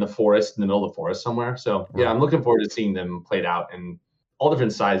like in the forest, in the middle of the forest somewhere. So yeah, I'm looking forward to seeing them played out in all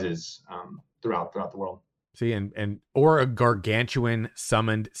different sizes throughout the world. See, or a gargantuan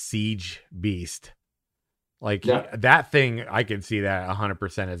summoned siege beast. Like that thing, I could see that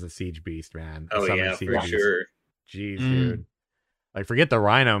 100% as a siege beast, man. Oh yeah, for sure. Jeez, dude. Like forget the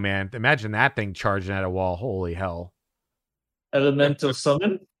rhino, man. Imagine that thing charging at a wall. Holy hell. Elemental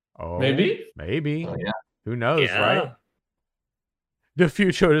summon? Oh, maybe. Oh, yeah. Who knows, right? The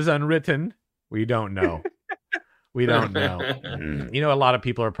future is unwritten. We don't know. We don't know. A lot of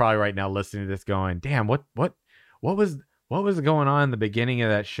people are probably right now listening to this going, damn, what was going on in the beginning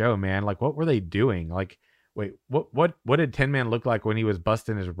of that show, man? Like, what were they doing? Like, wait, what did Tin Man look like when he was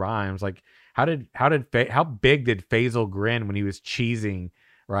busting his rhymes? Like, how big did Faisal grin when he was cheesing,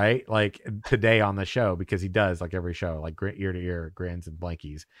 right? Like today on the show, because he does like every show, like ear to ear grins and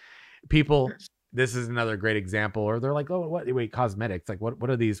blankies. People, this is another great example. Or they're like, oh, wait, cosmetics. Like, what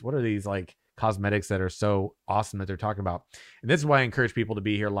are these like cosmetics that are so awesome that they're talking about? And this is why I encourage people to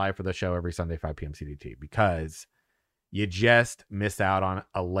be here live for the show every Sunday, 5 p.m. CDT, because you just miss out on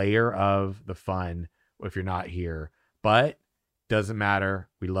a layer of the fun if you're not here. But doesn't matter.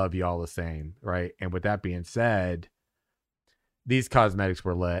 We love you all the same, right? And with that being said, these cosmetics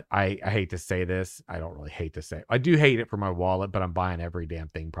were lit. I hate to say this. I don't really hate to say it. I do hate it for my wallet, but I'm buying every damn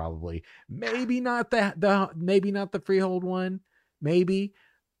thing probably. Maybe not the freehold one. Maybe.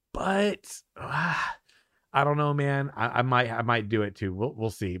 But I don't know, man. I might do it too. We'll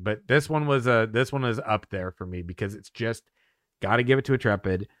see. But this one is up there for me because it's just got to give it to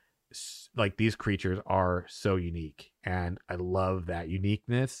Intrepid. Like these creatures are so unique, and I love that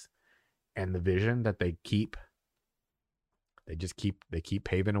uniqueness and the vision that they keep. They keep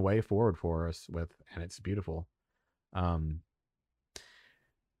paving a way forward for us with, and it's beautiful.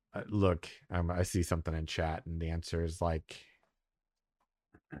 Look, I see something in chat, and the answer is like,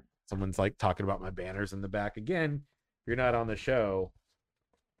 someone's like talking about my banners in the back again. If you're not on the show,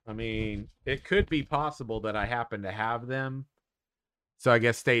 I mean, it could be possible that I happen to have them. So I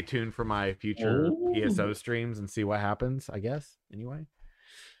guess stay tuned for my future ESO streams and see what happens, I guess. Anyway.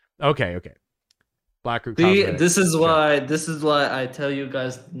 Okay. Blackroot Cosmetics. This is why I tell you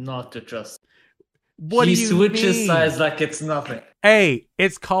guys not to trust. What he do you switches mean? sides like it's nothing. Hey,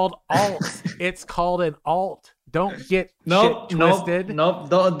 it's called alt. It's called an alt. Don't get shit twisted.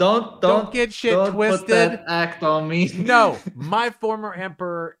 Don't get shit don't twisted. Put that act on me. No, my former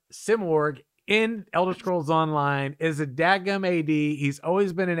emperor Simorg in Elder Scrolls Online is a daggum AD. He's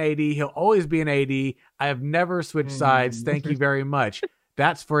always been an AD. He'll always be an AD. I have never switched sides. Thank you very much.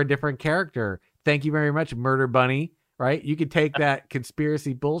 That's for a different character. Thank you very much, Murder Bunny. Right? You could take that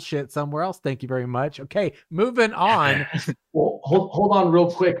conspiracy bullshit somewhere else. Thank you very much. Okay, moving on. Well, hold on real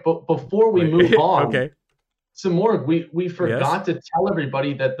quick. But before we move on, okay, some more. We forgot to tell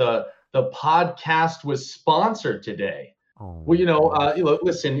everybody that the podcast was sponsored today. Oh, well,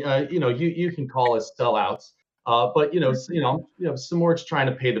 listen, you can call us sellouts, but Simorg's trying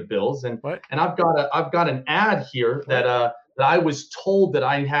to pay the bills, and I've got an ad here that I was told that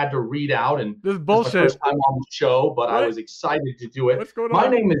I had to read out, and this is bullshit. My first time on the show, but I was excited to do it. What's going on? My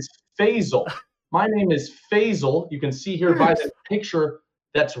name is Faisal. My name is Faisal. You can see here by the picture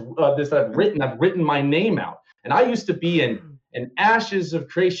that's I've written my name out, and I used to be an Ashes of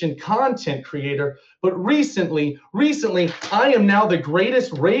Creation content creator, but recently, I am now the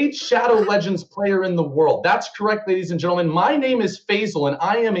greatest Raid Shadow Legends player in the world. That's correct, ladies and gentlemen. My name is Faisal, and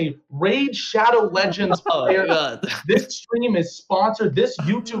I am a Raid Shadow Legends player. This stream is sponsored. This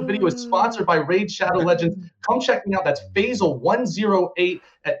YouTube video is sponsored by Raid Shadow Legends. Come check me out. That's Faisal108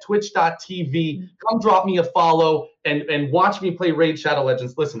 at twitch.tv. Come drop me a follow and watch me play Raid Shadow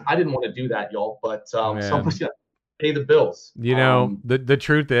Legends. Listen, I didn't want to do that, y'all, but somebody's pay the bills. The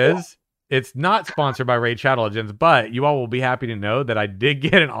truth is, it's not sponsored by Raid Shadow Legends, but you all will be happy to know that I did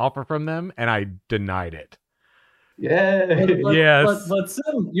get an offer from them and I denied it. Yeah. Yes. But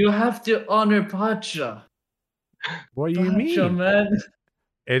Sim, you have to honor Pacha. What do you mean, man?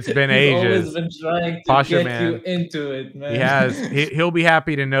 It's been ages. Always been trying to Pasha, get you into it, man. He has. He'll be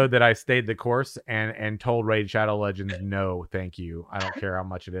happy to know that I stayed the course and told Raid Shadow Legends, no, thank you. I don't care how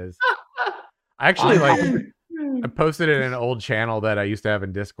much it is. Actually, I posted it in an old channel that I used to have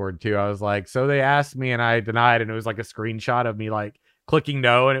in Discord too. I was like, so they asked me and I denied, and it was like a screenshot of me like clicking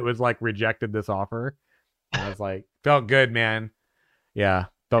no, and it was like rejected this offer. And I was like, felt good, man. Yeah,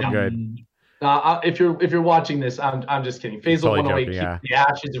 felt good. If you're watching this, I'm just kidding. Faisal 108 keep the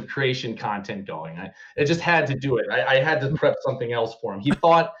Ashes of Creation content going. I just had to do it. I had to prep something else for him. He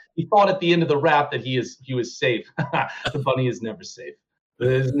thought at the end of the rap that he was safe. The bunny is never safe. It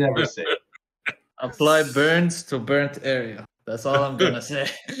is never safe. Apply burns to burnt area. That's all I'm gonna say.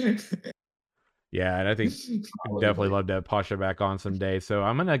 Yeah, and I think I'd definitely love to have Pasha back on someday. So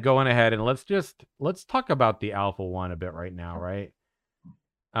I'm gonna go on ahead and let's talk about the Alpha 1 a bit right now, right?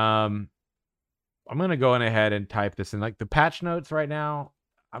 I'm gonna go on ahead and type this in, like the patch notes right now.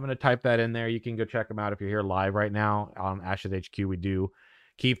 I'm gonna type that in there. You can go check them out if you're here live right now on Ashes HQ. We do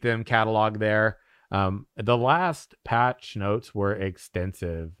keep them cataloged there. The last patch notes were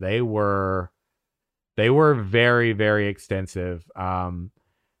extensive. They were very, very extensive.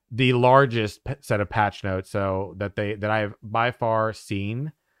 The largest set of patch notes, so that I have by far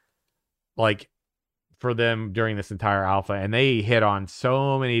seen, like, for them during this entire alpha, and they hit on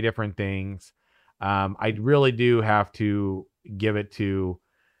so many different things. I really do have to give it to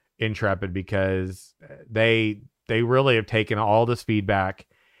Intrepid because they really have taken all this feedback,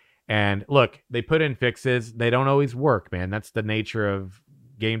 and look, they put in fixes. They don't always work, man. That's the nature of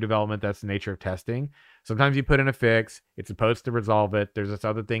game development. That's the nature of testing. Sometimes you put in a fix, it's supposed to resolve it. There's this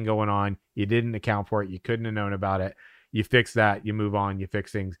other thing going on. You didn't account for it. You couldn't have known about it. You fix that, you move on, you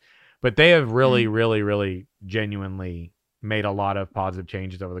fix things. But they have really, really, really genuinely made a lot of positive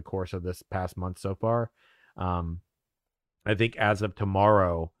changes over the course of this past month so far. I think as of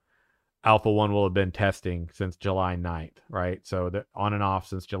tomorrow, Alpha 1 will have been testing since July 9th, right? So they're on and off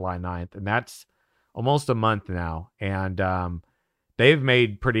since July 9th. And that's almost a month now. And they've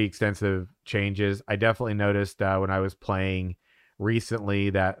made pretty extensive changes. I definitely noticed when I was playing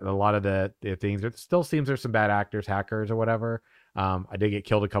recently that a lot of the things, it still seems there's some bad actors, hackers or whatever. I did get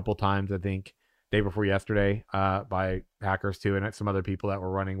killed a couple times, I think day before yesterday, by hackers too, and some other people that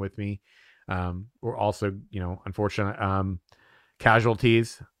were running with me were also, unfortunate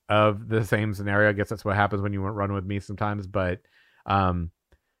casualties of the same scenario. I guess that's what happens when you run with me sometimes. But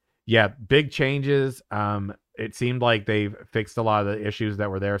yeah, big changes. It seemed like they've fixed a lot of the issues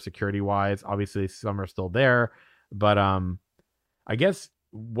that were there security wise. Obviously some are still there, but I guess,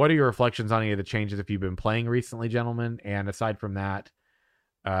 what are your reflections on any of the changes if you've been playing recently, gentlemen? And aside from that,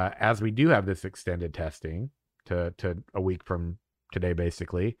 as we do have this extended testing to a week from today,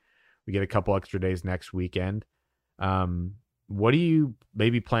 basically, we get a couple extra days next weekend. What are you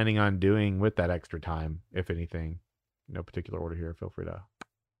maybe planning on doing with that extra time, if anything? No particular order here. Feel free to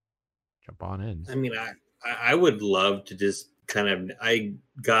jump on in. I mean, I would love to just I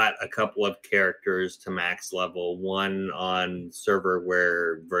got a couple of characters to max level, one on server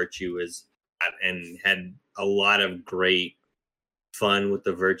where Virtue is at and had a lot of great fun with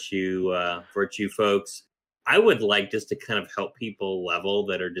the virtue folks. I would like just to kind of help people level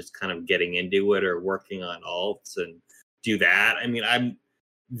that are just kind of getting into it or working on alts and do that. I mean,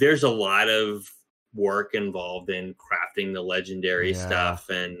 there's a lot of work involved in crafting the legendary stuff,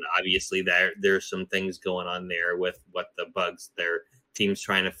 and obviously there's some things going on there with what the bugs their team's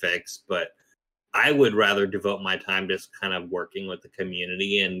trying to fix, but I would rather devote my time just kind of working with the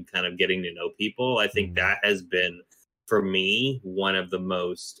community and kind of getting to know people. I think that has been, for me, one of the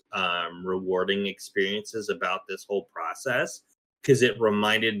most rewarding experiences about this whole process, because it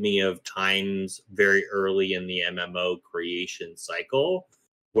reminded me of times very early in the MMO creation cycle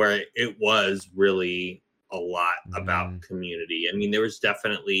where it was really a lot about community. I mean, there was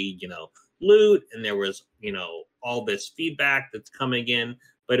definitely, loot, and there was, all this feedback that's coming in,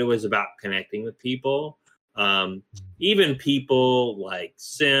 but it was about connecting with people. Even people like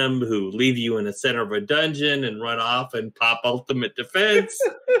Sim, who leave you in the center of a dungeon and run off and pop ultimate defense.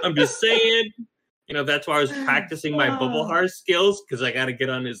 I'm just saying, that's why I was practicing my bubble heart skills, because I got to get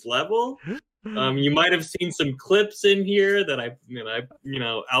on his level. You might have seen some clips in here that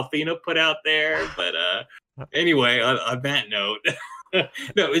Alfina put out there, but anyway, on that note,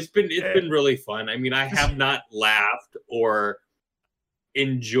 no, it's been really fun. I mean, I have not laughed or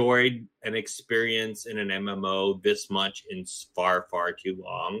enjoyed an experience in an MMO this much in far too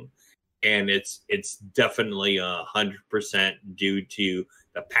long, and it's definitely 100% due to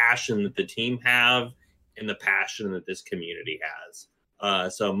the passion that the team have and the passion that this community has.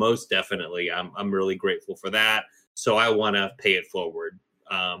 So most definitely, I'm really grateful for that. So I want to pay it forward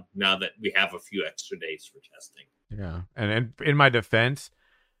now that we have a few extra days for testing. Yeah, and in my defense,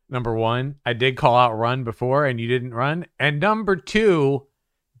 number one, I did call out run before, and you didn't run. And number two,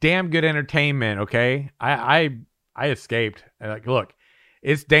 damn good entertainment. Okay, I escaped. Like, look,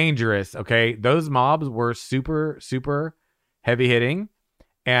 it's dangerous. Okay, those mobs were super heavy hitting,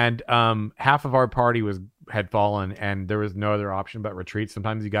 and half of our party had fallen, and there was no other option but retreat.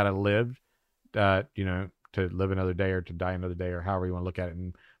 Sometimes you got to live, to live another day or to die another day, or however you want to look at it.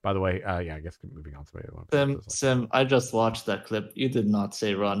 And by the way, I guess moving on. Sim, I just watched that clip. You did not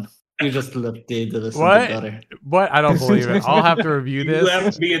say run. You just left me to listen what? to the gutter. What? I don't believe it. I'll have to review this. You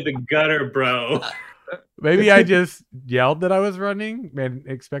left me in the gutter, bro. Maybe I just yelled that I was running and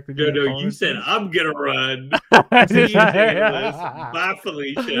expected you to No, follow you it. said, I'm going to run. Bye,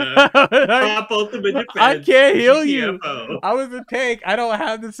 Felicia. Pop ultimate defense. I can't heal GTFO. you. I was a tank. I don't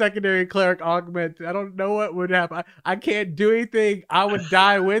have the secondary cleric augment. I don't know what would happen. I can't do anything. I would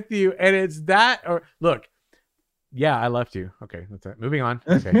die with you. And it's that, or look, yeah, I left you. Okay, that's it. Moving on.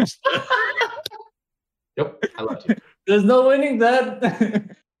 Okay. Yep, I left you. There's no winning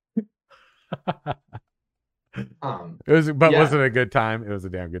that. Wasn't it a good time? It was a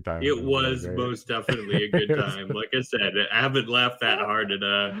damn good time. It was most definitely a good time. Like I said, I haven't laughed that hard at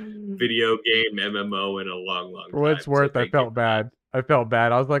a video game MMO in a long time. For what it's worth, I felt bad. I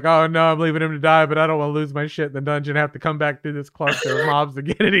was like, oh no, I'm leaving him to die, but I don't want to lose my shit in the dungeon, have to come back through this cluster of mobs to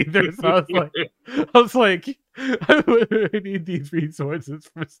get it either. So I was like, I need these resources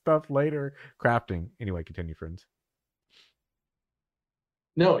for stuff later. Crafting. Anyway, continue, friends.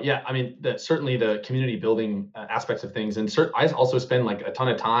 No, yeah, I mean, certainly the community building aspects of things, and I also spend like a ton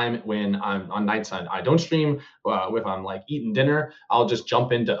of time when I'm on nights I don't stream. If I'm like eating dinner, I'll just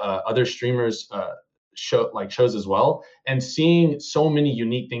jump into other streamers' shows as well, and seeing so many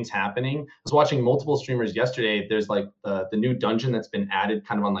unique things happening. I was watching multiple streamers yesterday. There's like the new dungeon that's been added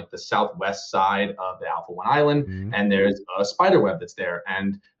kind of on like the southwest side of the Alpha 1 Island, and there's a spider web that's there.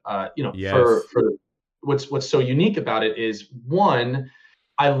 And yes. for what's so unique about it is, one,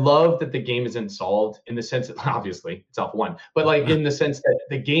 I love that the game isn't solved in the sense that obviously it's Alpha 1, but like in the sense that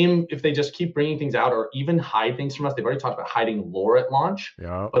the game, if they just keep bringing things out or even hide things from us, they've already talked about hiding lore at launch,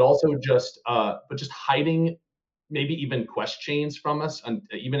 but also just hiding maybe even quest chains from us, and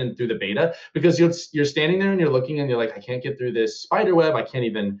even through the beta, because you're standing there and you're looking and you're like, I can't get through this spider web. I can't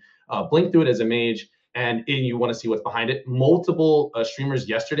even blink through it as a mage. And you want to see what's behind it. Multiple streamers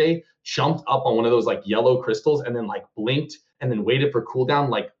yesterday jumped up on one of those like yellow crystals and then like blinked and then waited for cooldown,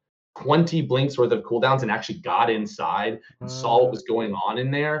 like 20 blinks worth of cooldowns, and actually got inside and saw what was going on in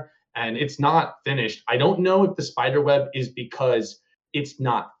there. And it's not finished. I don't know if the spider web is because it's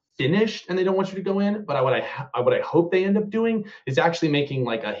not finished and they don't want you to go in, but what I hope they end up doing is actually making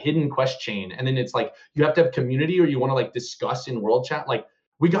like a hidden quest chain. And then it's like, you have to have community, or you want to like discuss in world chat, like,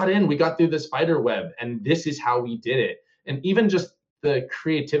 we got through the spider web and this is how we did it. And even just the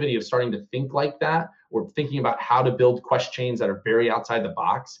creativity of starting to think like that, or thinking about how to build quest chains that are very outside the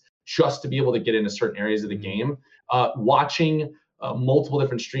box just to be able to get into certain areas of the game. Watching multiple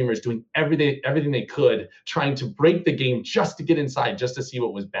different streamers doing everything they could, trying to break the game just to get inside, just to see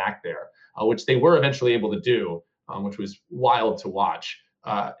what was back there, which they were eventually able to do, which was wild to watch.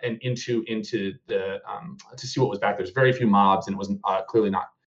 And into the to see what was back. There's very few mobs, and it was clearly not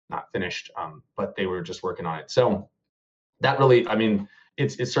finished, but they were just working on it. So that really, I mean,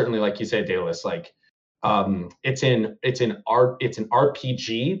 it's certainly, like you said, Daedalus, like it's an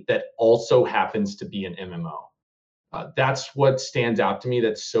RPG that also happens to be an MMO. That's what stands out to me.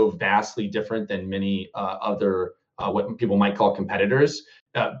 That's so vastly different than many other what people might call competitors.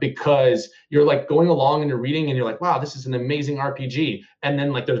 Because you're like going along and you're reading and you're like, wow, this is an amazing RPG. And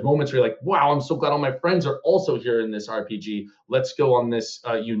then like there's moments where you're like, wow, I'm so glad all my friends are also here in this RPG. Let's go on this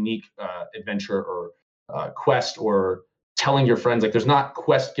unique adventure or quest, or telling your friends, like there's not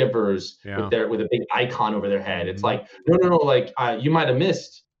quest givers with a big icon over their head. It's like, no, like you might have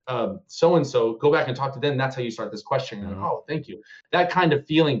missed so-and-so, go back and talk to them. That's how you start this question. You're like, oh, thank you. That kind of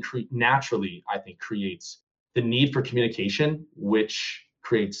feeling naturally, I think, creates the need for communication, which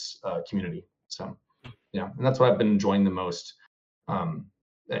creates community. So yeah, and that's what I've been enjoying the most.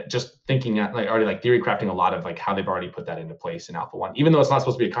 Just thinking at like theory crafting a lot of like how they've already put that into place in Alpha 1, even though it's not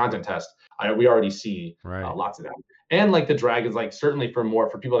supposed to be a content test. We already see lots of that. And like the dragons, like certainly for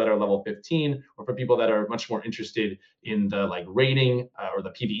people that are level 15, or for people that are much more interested in the like raiding or the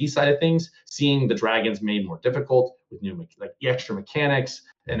PvE side of things, seeing the dragons made more difficult with new like extra mechanics,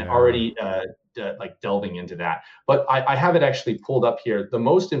 and already like delving into that. But I have it actually pulled up here. The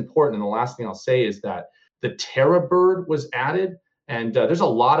most important and the last thing I'll say is that the Terra bird was added. And there's a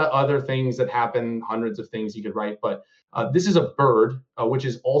lot of other things that happen, hundreds of things you could write, but this is a bird, which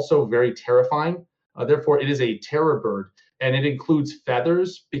is also very terrifying. Therefore, it is a terror bird, and it includes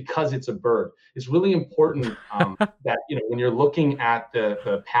feathers because it's a bird. It's really important that, when you're looking at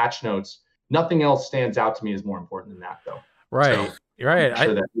the patch notes, nothing else stands out to me as more important than that, though. Right, so, right. I'm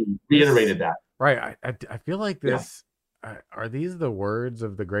sure that we reiterated that. Right. I feel like this. Are these the words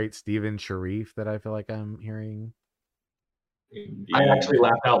of the great Stephen Sharif that I feel like I'm hearing? I actually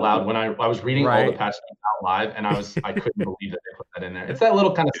laughed out loud when I was reading all the patch notes out live, and I couldn't believe that they put that in there. It's that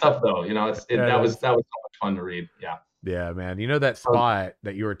little kind of stuff, though. That was so much fun to read. Yeah. Yeah, man. That spot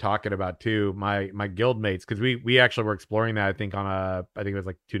that you were talking about too. My guild mates, because we actually were exploring that. I think it was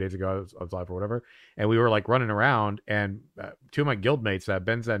like 2 days ago. I was live or whatever, and we were like running around, and two of my guild mates,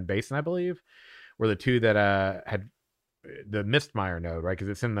 Benza and Basin, I believe, were the two that had the Mistmire node, right? Because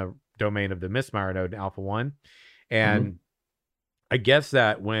it's in the domain of the Mistmire node in Alpha 1, and I guess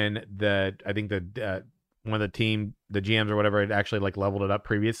that when one of the team, the GMs or whatever, had actually like leveled it up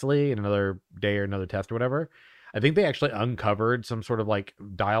previously in another day or another test or whatever, I think they actually uncovered some sort of like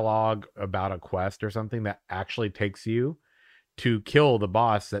dialogue about a quest or something that actually takes you to kill the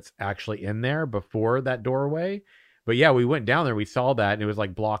boss that's actually in there before that doorway. But yeah, we went down there, we saw that, and it was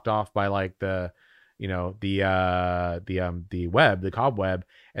like blocked off by like the web, the cobweb.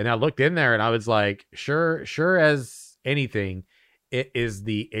 And I looked in there and I was like, sure as anything, it is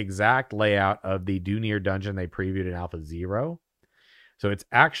the exact layout of the Dunir dungeon they previewed in Alpha 0. So it's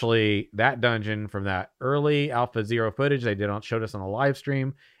actually that dungeon from that early Alpha 0 footage they showed us on a live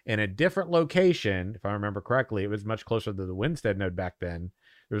stream in a different location. If I remember correctly, it was much closer to the Winstead node back then.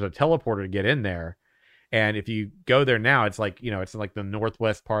 There was a teleporter to get in there. And if you go there now, it's like, it's like the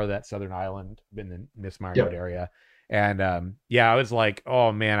northwest part of that southern island in the Mistmire node area. And I was like,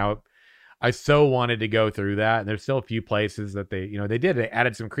 oh man, I so wanted to go through that. And there's still a few places that they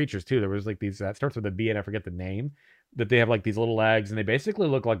added some creatures too. There was like these, that starts with a B and I forget the name, that they have like these little legs and they basically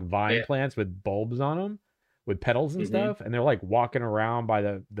look like vine plants with bulbs on them with petals and stuff. And they're like walking around by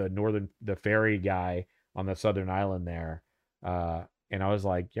the ferry guy on the southern island there. And I was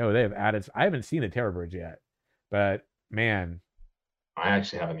like, yo, they have added, I haven't seen the Terror Birds yet, but man. I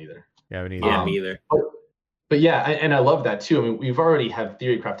actually haven't either. You haven't either? Yeah, me either. But yeah, and I love that too. I mean, we've already have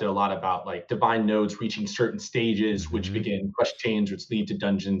theory crafted a lot about like divine nodes reaching certain stages, which begin quest chains, which lead to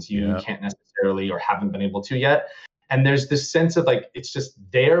dungeons you can't necessarily or haven't been able to yet. And there's this sense of like, it's just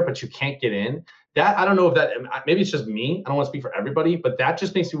there, but you can't get in. That, I don't know if that, maybe it's just me. I don't want to speak for everybody, but that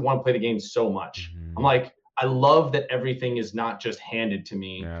just makes me want to play the game so much. I'm like, I love that everything is not just handed to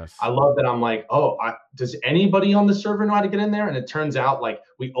me. Yes. I love that I'm like, does anybody on the server know how to get in there? And it turns out like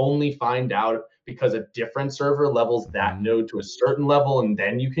we only find out because a different server levels that node to a certain level, and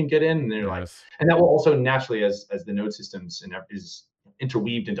then you can get in. And they're like, and that will also naturally, as the node systems and is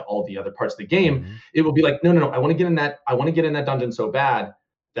interweaved into all the other parts of the game, it will be like, no, I want to get in that. I want to get in that dungeon so bad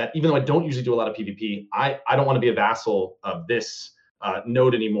that even though I don't usually do a lot of PvP, I don't want to be a vassal of this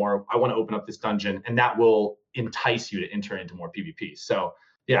node anymore. I want to open up this dungeon, and that will entice you to enter into more PvP. So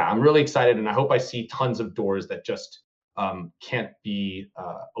yeah, I'm really excited, and I hope I see tons of doors that just can't be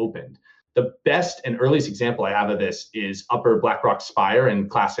opened. The best and earliest example I have of this is Upper Blackrock Spire in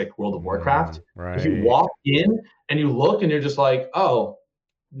classic World of Warcraft. Right. If you walk in and you look and you're just like, oh,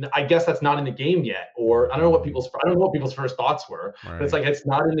 I guess that's not in the game yet, or I don't know what people's first thoughts were, but it's like it's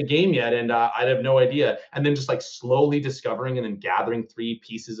not in the game yet, and I have no idea. And then just like slowly discovering and then gathering 3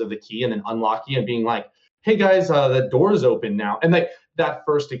 pieces of the key and then unlocking and being like, hey guys, the door's open now. And like that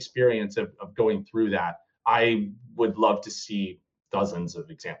first experience of going through that, I would love to see dozens of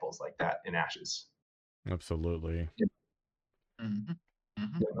examples like that in Ashes. Absolutely. Mhm.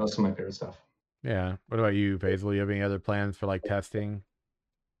 Mhm. Yeah, that's some of my favorite stuff. Yeah. What about you, Faisal? You have any other plans for like testing?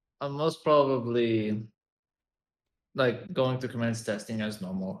 Most probably like going to commence testing as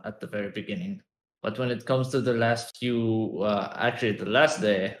normal at the very beginning. But when it comes to the last few, actually the last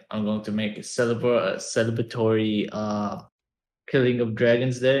day, I'm going to make a celebratory killing of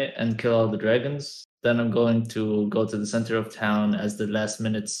dragons day and kill all the dragons. Then I'm going to go to the center of town as the last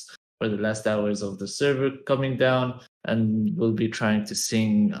minutes or the last hours of the server coming down, and we'll be trying to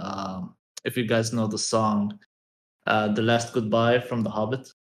sing. If you guys know the song, "The Last Goodbye" from The Hobbit.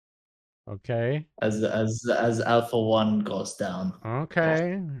 Okay. As Alpha 1 goes down.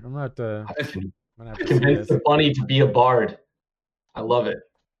 Okay. I'm about to. I convinced the bunny to be a bard. I love it.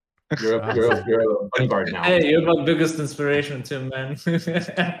 You're a bunny bard now. Hey, you're my biggest inspiration too, man.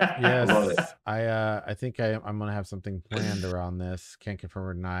 Yes, love it. I think I'm gonna have something planned around this. Can't confirm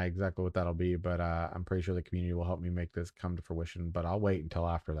or deny exactly what that'll be, but I'm pretty sure the community will help me make this come to fruition. But I'll wait until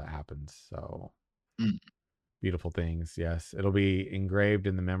after that happens. So beautiful things. Yes, it'll be engraved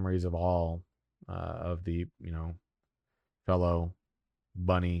in the memories of all of the fellow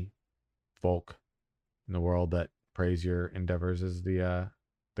bunny folk in the world that praise your endeavors as the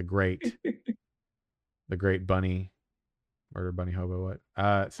great the great bunny murder bunny hobo.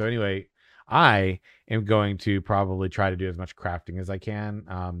 What so anyway, I am going to probably try to do as much crafting as I can.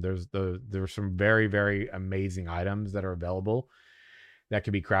 There's some very, very amazing items that are available that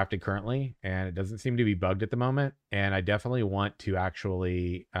can be crafted currently, and it doesn't seem to be bugged at the moment, and I definitely want to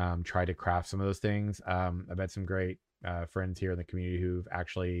actually try to craft some of those things. I've had some great friends here in the community who've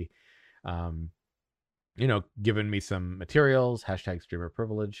actually given me some materials, hashtag streamer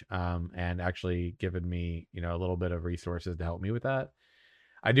privilege, and actually given me, a little bit of resources to help me with that.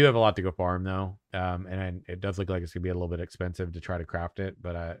 I do have a lot to go farm though. And it does look like it's gonna be a little bit expensive to try to craft it,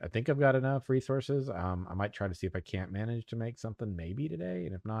 but I think I've got enough resources. I might try to see if I can't manage to make something maybe today.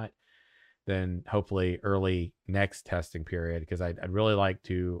 And if not, then hopefully early next testing period, because I'd really like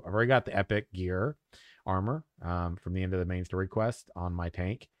to, I've already got the epic gear armor from the end of the main story quest on my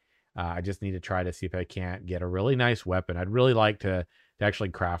tank. I just need to try to see if I can't get a really nice weapon. I'd really like to actually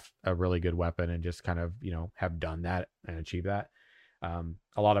craft a really good weapon and just kind of, have done that and achieve that.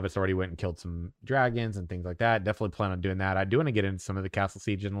 A lot of us already went and killed some dragons and things like that. Definitely plan on doing that. I do want to get into some of the castle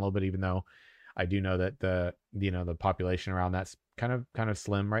siege in a little bit, even though I do know that the population around that's kind of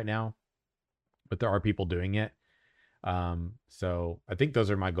slim right now, but there are people doing it. So I think those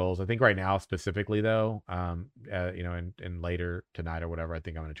are my goals. I think right now specifically though, and later tonight or whatever, I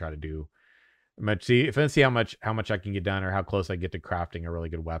think I'm going to try to do see how much I can get done or how close I get to crafting a really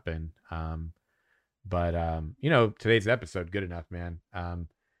good weapon. But today's episode, good enough, man.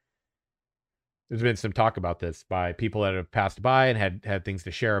 There's been some talk about this by people that have passed by and had things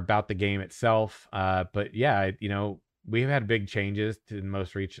to share about the game itself. But yeah, we've had big changes to the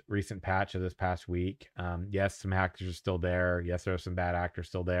most recent patch of this past week. Yes, some hackers are still there. Yes, there are some bad actors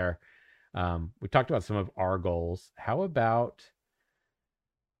still there. We talked about some of our goals. How about,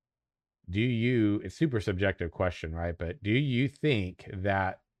 it's super subjective question, right? But do you think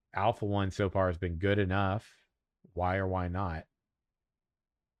that Alpha 1 so far has been good enough? Why or why not?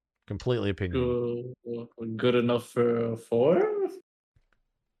 Completely opinion. Good enough for 4?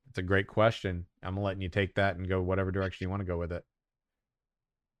 It's a great question. I'm letting you take that and go whatever direction you want to go with it.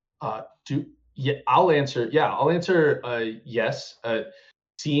 I'll answer. Yeah, I'll answer. Yes.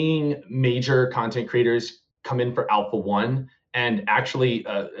 Seeing major content creators come in for Alpha 1, and actually,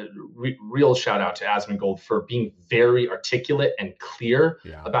 real shout out to Asmongold for being very articulate and clear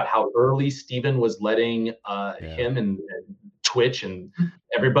about how early Steven was letting him and Twitch and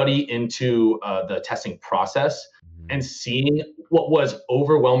everybody into the testing process. And seeing what was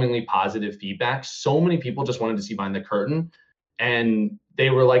overwhelmingly positive feedback. So many people just wanted to see behind the curtain, and they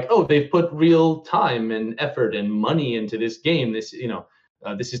were like, "Oh, they've put real time and effort and money into this game. This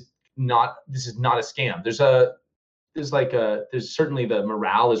is not a scam." There's certainly the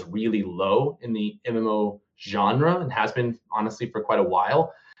morale is really low in the MMO genre and has been honestly for quite a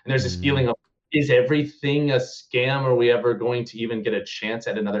while. And there's this feeling of is everything a scam? Are we ever going to even get a chance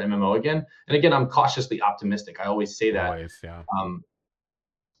at another MMO again? And again, I'm cautiously optimistic. I always say that. Always, yeah.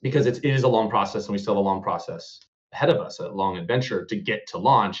 Because it is a long process, and we still have a long process ahead of us, a long adventure to get to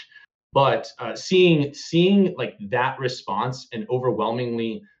launch. But seeing like that response, and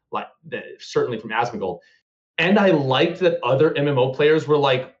overwhelmingly like that, certainly from Asmongold. And I liked that other MMO players were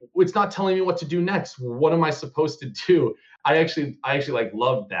like, it's not telling me what to do next. What am I supposed to do? I actually like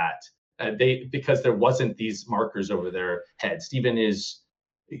loved that. Because there wasn't these markers over their head. Steven is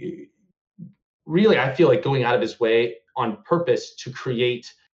really, I feel like, going out of his way on purpose to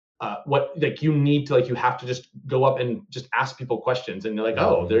create what, like, you need to, like, you have to just go up and just ask people questions, and they're like,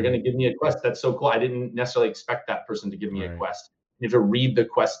 oh, they're going to give me a quest. That's so cool. I didn't necessarily expect that person to give me a quest. You have to read the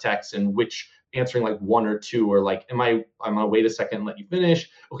quest text, and which answering like one or two, or like, I'm gonna wait a second and let you finish.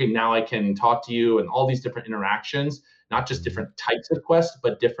 Okay, now I can talk to you, and all these different interactions, not just different types of quests,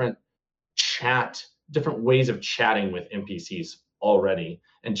 but different ways of chatting with NPCs already,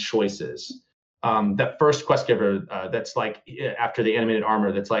 and choices. That first quest giver, that's like after the animated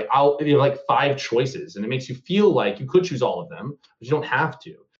armor, that's like, you have like 5 choices, and it makes you feel like you could choose all of them, but you don't have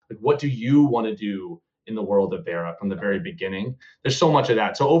to. Like, what do you want to do in the world of Vera from the very beginning? There's so much of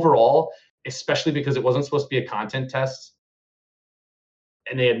that. So overall, especially because it wasn't supposed to be a content test,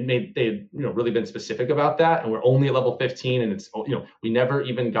 and they had really been specific about that, and we're only at level 15, and it's, we never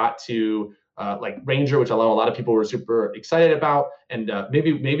even got to like Ranger, which I know a lot of people were super excited about, and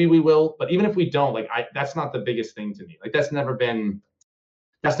maybe we will, but even if we don't, like, that's not the biggest thing to me. Like, that's never been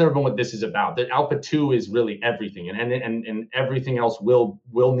what this is about. The Alpha 2 is really everything, and everything else will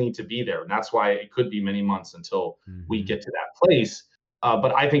need to be there, and that's why it could be many months until we get to that place.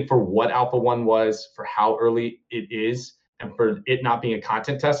 But I think for what Alpha 1 was, for how early it is, and for it not being a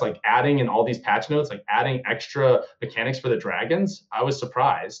content test, like adding in all these patch notes, like adding extra mechanics for the dragons, I was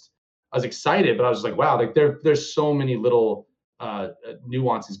surprised. I was excited, but I was like, wow, like there's so many little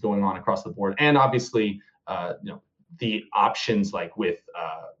nuances going on across the board. And obviously, the options, like with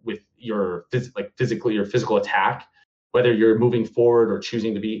your physical attack, whether you're moving forward or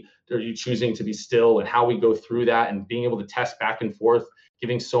choosing to be still, and how we go through that, and being able to test back and forth,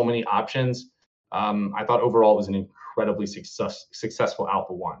 giving so many options. I thought overall it was an incredibly successful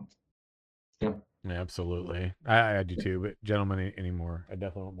Alpha 1. Yeah. Yeah, absolutely. I do too. But gentlemen, any more? I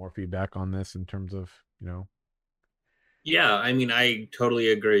definitely want more feedback on this in terms of, Yeah, I mean, I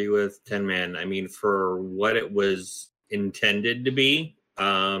totally agree with Tin Man. I mean, for what it was intended to be,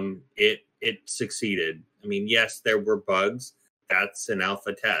 it succeeded. I mean, yes, there were bugs. That's an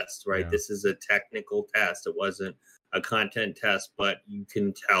alpha test, right? Yeah. This is a technical test. It wasn't a content test, but you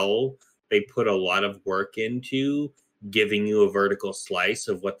can tell they put a lot of work into giving you a vertical slice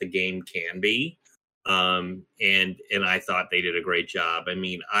of what the game can be. And I thought they did a great job. I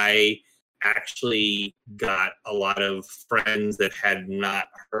mean, I actually got a lot of friends that had not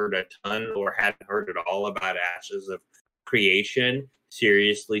heard a ton or hadn't heard at all about Ashes of Creation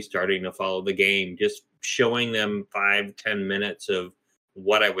seriously starting to follow the game, just showing them 5-10 minutes of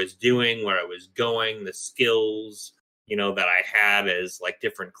what I was doing, where I was going, the skills, that I had as like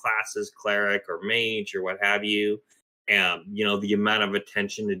different classes, cleric or mage or what have you. And, the amount of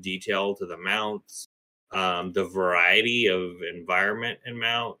attention to detail to the mounts, the variety of environment and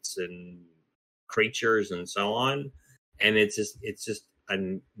mounts and creatures and so on. And it's just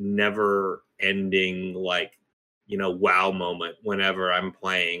a never ending, like, wow moment whenever I'm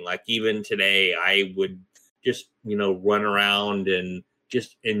playing. Like, even today, I would just, run around and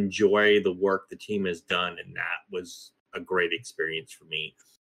just enjoy the work the team has done. And that was a great experience for me.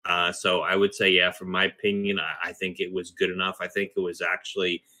 So I would say, yeah, from my opinion, I think it was good enough. I think it was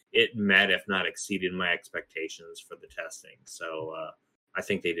actually, it met, if not exceeded, my expectations for the testing. So I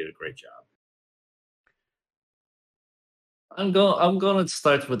think they did a great job. I'm going to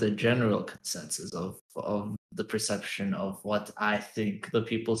start with a general consensus of the perception of what I think the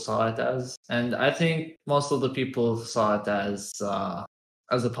people saw it as, and I think most of the people saw it as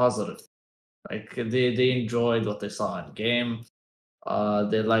a positive. Like, they enjoyed what they saw in game.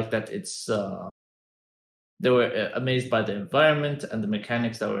 They liked that it's. They were amazed by the environment and the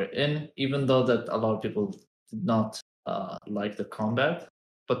mechanics that were in, even though that a lot of people did not like the combat,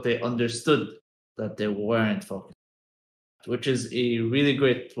 but they understood that they weren't focused, which is a really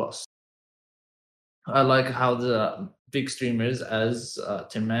great plus. I like how the big streamers, as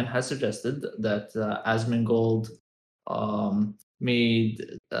Tin Man has suggested, that Asmongold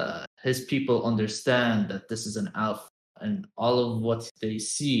made his people understand that this is an alpha, and all of what they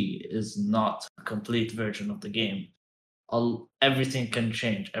see is not a complete version of the game. Everything can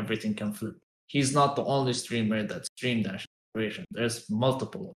change, everything can flip. He's not the only streamer that streamed Ashes of Creation. There's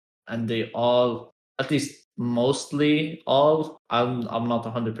multiple, and they all, at least mostly all, I'm not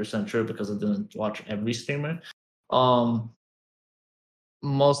 100% sure because I didn't watch every streamer.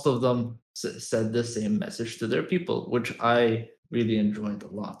 Most of them said the same message to their people, which I really enjoyed a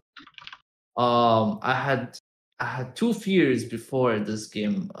lot. I had two fears before this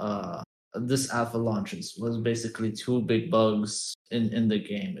game, this alpha launches. Was basically two big bugs in the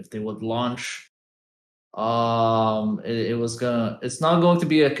game. If they would launch, it's not going to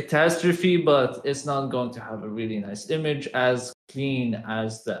be a catastrophe, but it's not going to have a really nice image as clean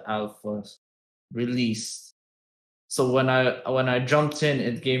as the alpha release. So when I jumped in,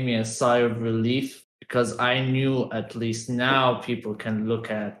 it gave me a sigh of relief because I knew at least now people can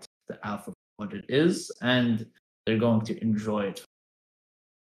look at the alpha for what it is and they're going to enjoy it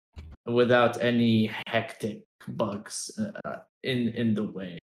without any hectic bugs in the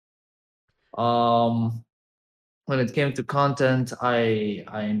way. When it came to content, I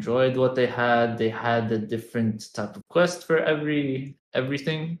enjoyed what they had. They had a different type of quest for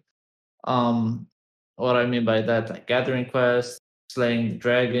everything. What I mean by that, like gathering quests, slaying the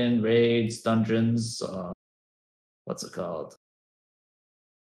dragon, raids, dungeons, what's it called?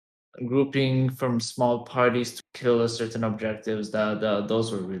 Grouping from small parties to kill a certain objectives.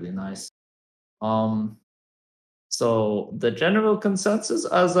 Those were really nice. So the general consensus,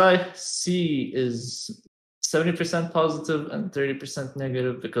 as I see, is 70% positive and 30%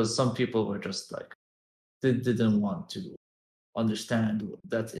 negative, because some people were just like, they didn't want to understand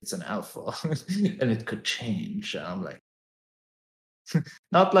that it's an alpha and it could change. And I'm like,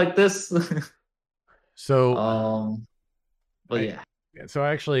 not like this. So, but yeah. So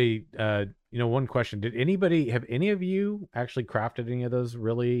actually, one question: have any of you actually crafted any of those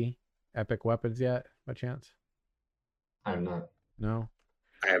really epic weapons yet, by chance? I have not. No,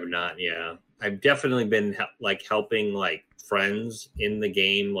 I have not. Yeah, I've definitely been helping like friends in the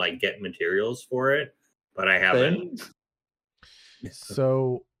game like get materials for it, but I haven't.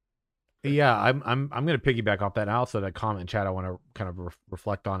 So, yeah, I'm going to piggyback off that. And also, that comment in chat, I want to kind of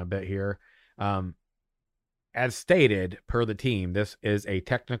reflect on a bit here. As stated per the team, this is a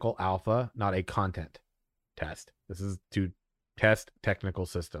technical alpha, not a content test. This is to test technical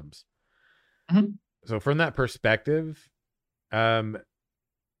systems. Mm-hmm. So from that perspective, I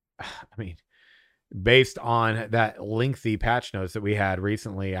mean, based on that lengthy patch notes that we had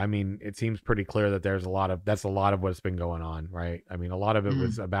recently, I mean, it seems pretty clear that that's a lot of what's been going on, right? I mean, a lot of it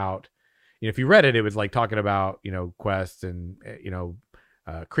was about, if you read it, it was like talking about, quests and,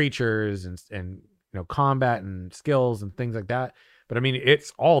 creatures and combat and skills and things like that. But I mean,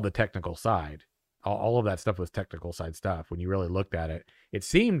 it's all the technical side. All of that stuff was technical side stuff. When you really looked at it, it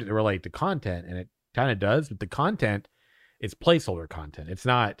seemed to relate to content, and it kind of does, but the content is placeholder content. It's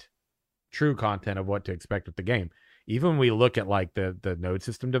not true content of what to expect with the game. Even when we look at like the node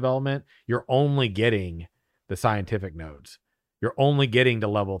system development, you're only getting the scientific nodes. You're only getting to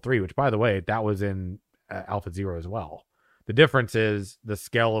level 3, which, by the way, that was in Alpha 0 as well. The difference is the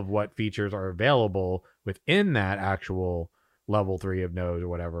scale of what features are available within that actual level 3 of node or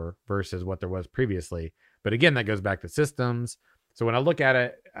whatever versus what there was previously. But again, that goes back to systems. So when I look at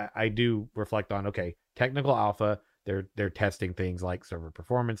it, I do reflect on, okay, technical alpha, they're testing things like server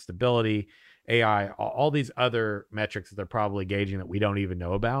performance, stability, AI, all these other metrics that they're probably gauging that we don't even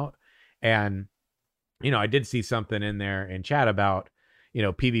know about. And, I did see something in there in chat about,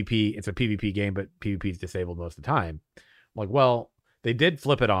 PvP. It's a PvP game, but PvP is disabled most of the time. I'm like, well, they did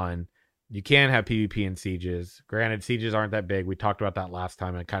flip it on. You can have PvP in sieges. Granted, sieges aren't that big. We talked about that last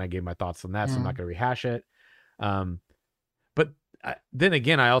time, and I kind of gave my thoughts on that, so I'm not going to rehash it. But then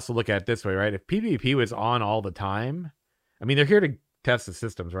again, I also look at it this way, right? If PvP was on all the time, I mean, they're here to test the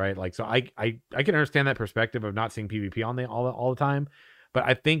systems, right? Like, so I can understand that perspective of not seeing PvP on all the time, but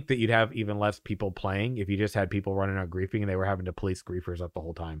I think that you'd have even less people playing if you just had people running out griefing and they were having to police griefers up the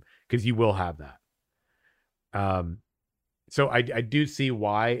whole time, because you will have that. So I do see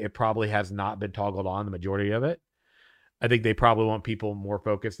why it probably has not been toggled on, the majority of it. I think they probably want people more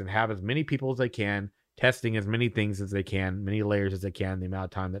focused and have as many people as they can, testing as many things as they can, many layers as they can, the amount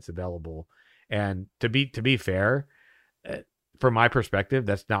of time that's available. And to be fair, from my perspective,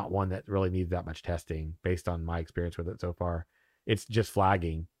 that's not one that really needs that much testing based on my experience with it so far. It's just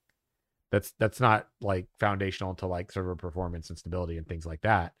flagging. That's not like foundational to like server performance and stability and things like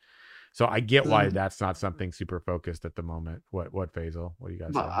that. So I get why that's not something super focused at the moment. What Faisal? What do you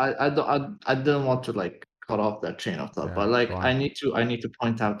guys but say? I didn't want to like cut off that chain of thought, Yeah, but like I need to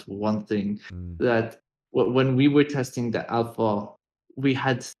point out one thing that when we were testing the alpha, we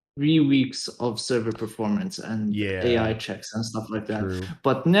had 3 weeks of server performance and AI checks and stuff like that. True.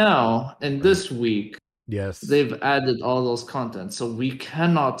 But now in this week, Yes. They've added all those content. So we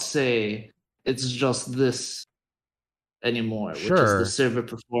cannot say it's just this anymore, which is Sure. the server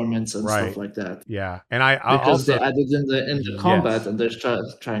performance and Right. stuff like that. Yeah. And I Because also they added in the combat Yes. and they're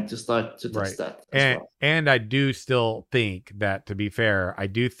trying to start to Right. test that as well. And I do still think that, to be fair, I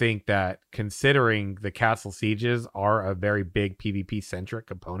do think that considering the castle sieges are a very big PvP centric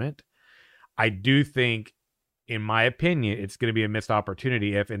component, I do think, in my opinion, it's going to be a missed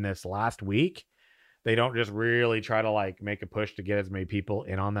opportunity if in this last week they don't just really try to like make a push to get as many people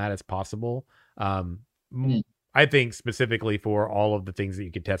in on that as possible. I think specifically for all of the things that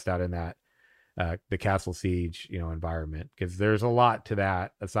you could test out in that the castle siege, environment, because there's a lot to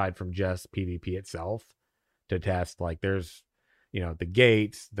that aside from just PvP itself to test. Like there's, the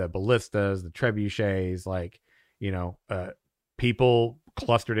gates, the ballistas, the trebuchets, like, people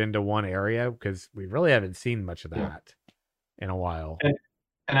clustered into one area, because we really haven't seen much of that in a while.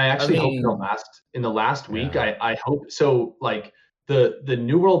 And I actually hope in the last week, I hope so. Like the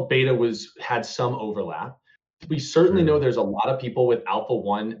New World beta had some overlap. We certainly know there's a lot of people with Alpha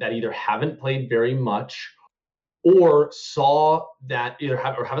 1 that either haven't played very much or saw that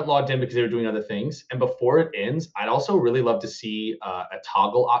haven't logged in because they were doing other things. And before it ends, I'd also really love to see a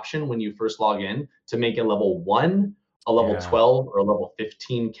toggle option when you first log in to make a level 1, a level 12, or a level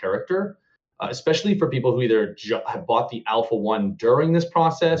 15 character. Especially for people who either have bought the Alpha 1 during this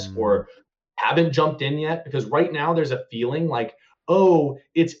process or haven't jumped in yet. Because right now there's a feeling like, oh,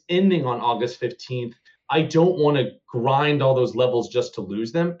 it's ending on August 15th. I don't want to grind all those levels just to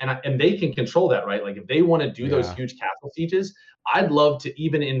lose them. And they can control that, right? Like if they want to do those huge castle sieges, I'd love to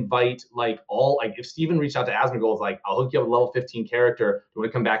even invite if Steven reached out to Asmongold, like, I'll hook you up with a level 15 character. Do you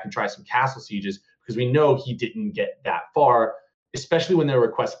want to come back and try some castle sieges? Because we know he didn't get that far, especially when there were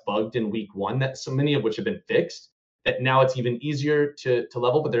requests bugged in week 1, that so many of which have been fixed, that now it's even easier to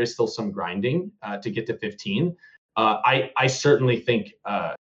level, but there is still some grinding to get to 15. I certainly think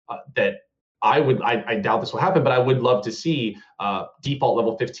that I doubt this will happen, but I would love to see default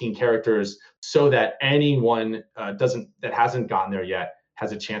level 15 characters so that anyone that hasn't gotten there yet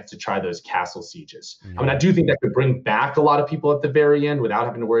has a chance to try those castle sieges. I mean, I do think that could bring back a lot of people at the very end without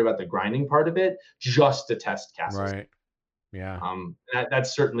having to worry about the grinding part of it, just to test castles. Right. Yeah.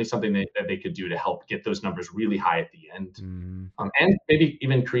 That's certainly something that they could do to help get those numbers really high at the end. And maybe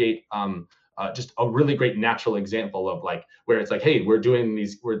even create just a really great natural example of like where it's like, hey, we're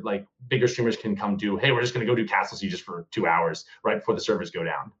like bigger streamers can come do, hey, we're just going to go do castle sieges for 2 hours right before the servers go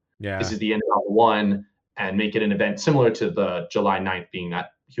down. Yeah. This is the end of one, and make it an event similar to the July 9th being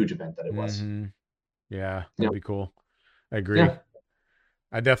that huge event that it was. Yeah, that'd be cool. I agree. Yeah.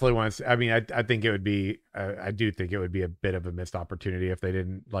 I definitely want to. I mean, I think it would be. I do think it would be a bit of a missed opportunity if they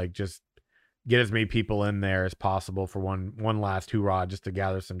didn't like just get as many people in there as possible for one last hoorah, just to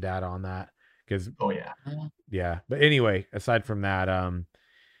gather some data on that. Because yeah. But anyway, aside from that,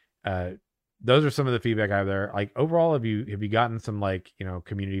 those are some of the feedback I have there. Like overall, have you gotten some like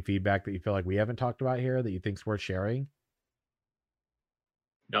community feedback that you feel like we haven't talked about here that you think's worth sharing?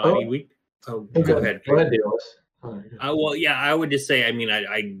 No, I mean go ahead. Go ahead, Dallas. Well, yeah, I would just say, I mean,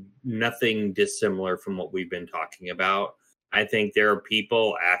 I nothing dissimilar from what we've been talking about. I think there are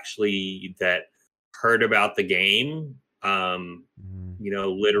people actually that heard about the game,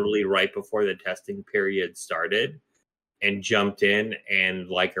 literally right before the testing period started and jumped in and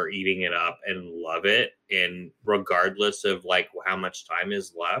like are eating it up and love it. And regardless of like how much time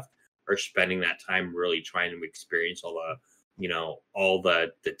is left, are spending that time really trying to experience all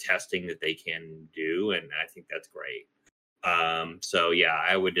the testing that they can do. And I think that's great. So yeah,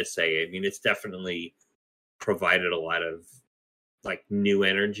 I would just say, I mean, it's definitely provided a lot of like new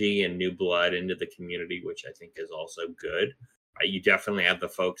energy and new blood into the community, which I think is also good. You definitely have the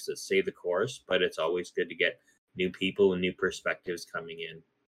folks that stay the course, but it's always good to get new people and new perspectives coming in.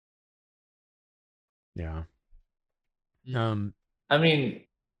 Yeah. I mean,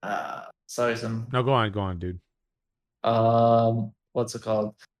 sorry, Sam. No, go on, dude. What's it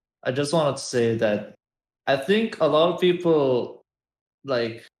called? I just wanted to say that I think a lot of people,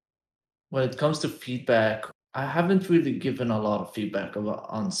 like, when it comes to feedback, I haven't really given a lot of feedback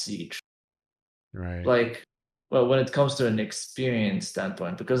on Siege. Right. Like, well, when it comes to an experience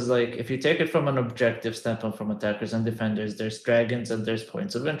standpoint, because like if you take it from an objective standpoint, from attackers and defenders, there's dragons and there's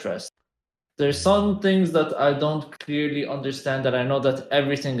points of interest. There's some things that I don't clearly understand, that I know that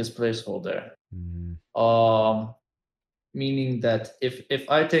everything is placeholder. Meaning that if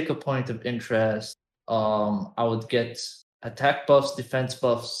I take a point of interest, I would get attack buffs, defense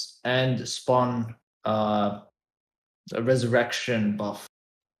buffs, and spawn a resurrection buff.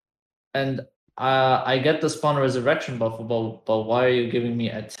 And I get the spawn resurrection buff, but why are you giving me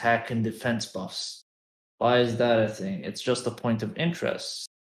attack and defense buffs? Why is that a thing? It's just a point of interest.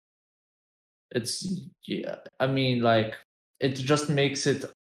 I mean, like, it just makes it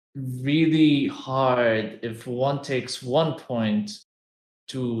really hard if one takes 1 point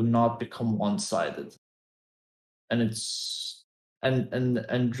to not become one-sided. And it's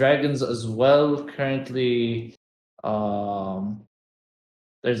and dragons as well currently,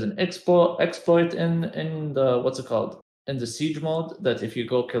 there's an exploit in the, what's it called, in the siege mode, that if you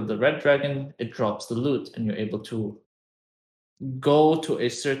go kill the red dragon, it drops the loot and you're able to go to a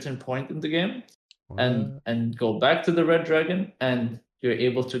certain point in the game and go back to the red dragon, and you're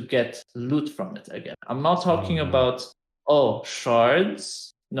able to get loot from it again. I'm not talking about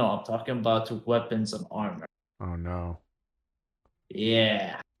shards. No, I'm talking about weapons and armor. Oh no.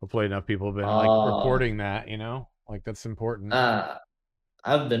 Yeah. Hopefully enough people have been like reporting that, you know? Like that's important.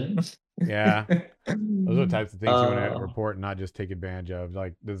 I've been. Yeah. Those are the types of things you want to report and not just take advantage of.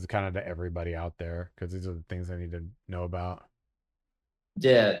 Like this is kind of to everybody out there, because these are the things I need to know about.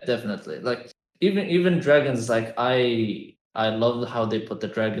 Yeah, definitely. Like even dragons, like I love how they put the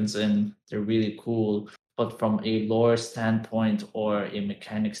dragons in. They're really cool. But from a lore standpoint or a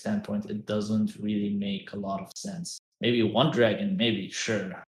mechanic standpoint, it doesn't really make a lot of sense. Maybe 1 dragon, maybe,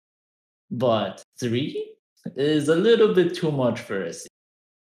 sure. But 3 is a little bit too much for a siege.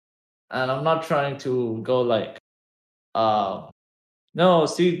 And I'm not trying to go like, no,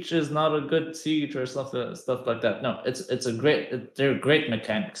 siege is not a good siege or stuff like that. No, they're great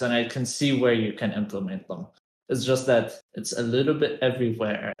mechanics, and I can see where you can implement them. It's just that it's a little bit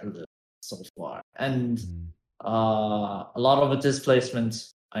everywhere so far, and a lot of it is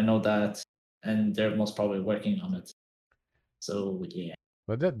placement. I know that, and they're most probably working on it. So yeah.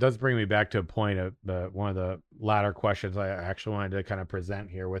 But that does bring me back to a point of one of the latter questions I actually wanted to kind of present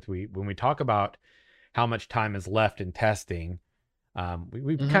here with when we talk about how much time is left in testing.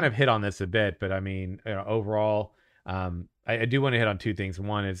 We've kind of hit on this a bit, but I mean, overall, I do want to hit on 2 things.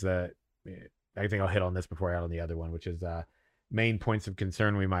 One is that I think I'll hit on this before I add on the other one, which is main points of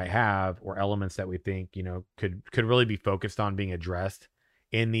concern we might have, or elements that we think, could really be focused on being addressed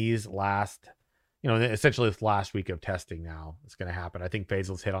in these last, essentially this last week of testing. Now it's going to happen. I think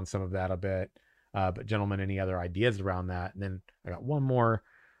Faisal's hit on some of that a bit, but gentlemen, any other ideas around that? And then I got one more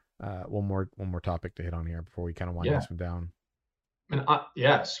topic to hit on here before we kind of wind this one down. And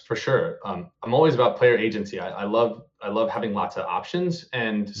yes, for sure. I'm always about player agency. I love having lots of options.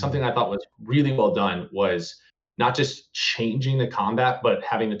 And something I thought was really well done was not just changing the combat, but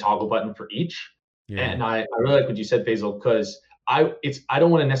having the toggle button for each. Yeah. And I really like what you said, Faisal, because I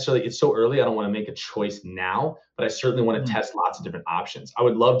don't want to necessarily, it's so early, I don't want to make a choice now, but I certainly want to test lots of different options. I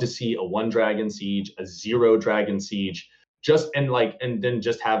would love to see a 1 dragon siege, a 0 dragon siege, and then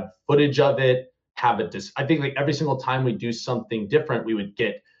just have footage of it. I think like every single time we do something different, we'd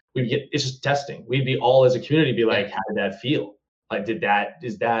get it's just testing. We'd be all as a community be like, how did that feel? Like,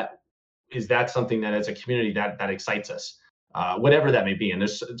 is that something that as a community that excites us? Whatever that may be. And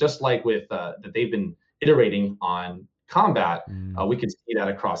there's just like with that they've been iterating on combat, we could see that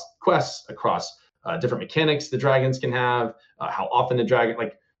across quests, across different mechanics the dragons can have, how often the dragon,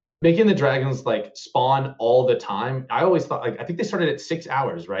 like making the dragons like spawn all the time. I always thought, like, I think they started at 6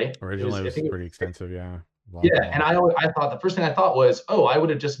 hours, right? Originally, it was pretty extensive, yeah. And I thought the first thing I thought was, I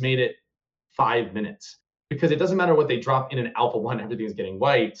would have just made it 5 minutes, because it doesn't matter what they drop in an alpha 1, everything's getting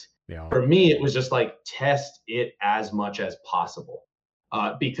wiped. Yeah. For me, it was just like test it as much as possible,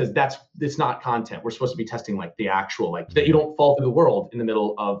 because it's not content. We're supposed to be testing like the actual, like that you don't fall through the world in the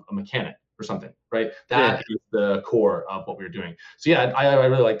middle of a mechanic or something, right? That is the core of what we were doing. So yeah, I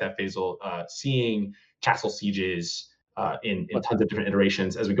really like that, Faisal. Seeing castle sieges in tons of different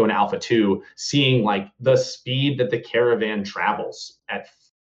iterations as we go into Alpha 2, seeing like the speed that the caravan travels at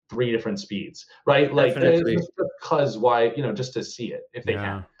 3 different speeds, right? Like because why, just to see it if they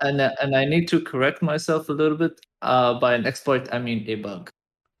can. And I need to correct myself a little bit. By an exploit, I mean a bug.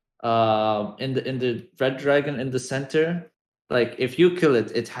 In the red dragon in the center, like if you kill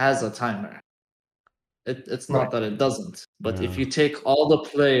it, it has a timer. It's not that it doesn't, but if you take all the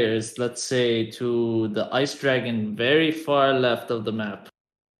players, let's say to the ice dragon very far left of the map,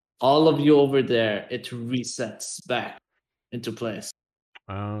 all of you over there, it resets back into place.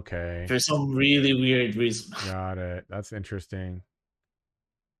 Okay. For some really weird reason. Got it. That's interesting.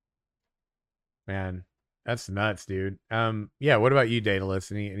 Man, that's nuts, dude. Yeah, what about you,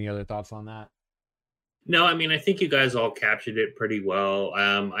 Daedalus? Any other thoughts on that? No, I mean, I think you guys all captured it pretty well.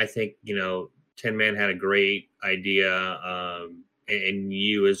 I think, Tin Man had a great idea, and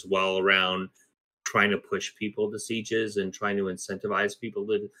you as well, around trying to push people to sieges and trying to incentivize people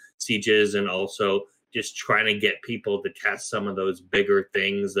to sieges, and also just trying to get people to test some of those bigger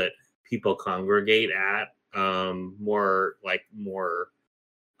things that people congregate at more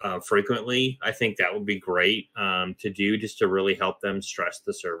frequently. I think that would be great to do, just to really help them stress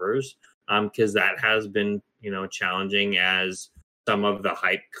the servers, because that has been, challenging as some of the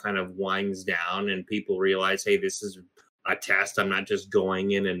hype kind of winds down and people realize, hey, this is a test. I'm not just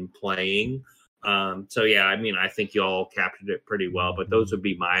going in and playing. So yeah, I mean, I think you all captured it pretty well, but those would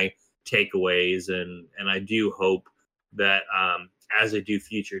be my takeaways. And I do hope that as I do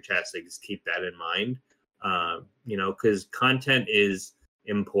future tests, I just keep that in mind, because content is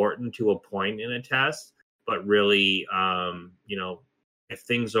important to a point in a test, but really, if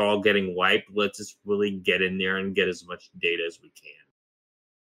things are all getting wiped, let's just really get in there and get as much data as we can.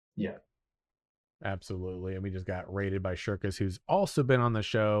 Yeah. Absolutely. And we just got rated by Shirkus, who's also been on the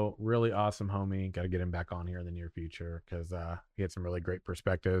show. Really awesome homie. Got to get him back on here in the near future because he had some really great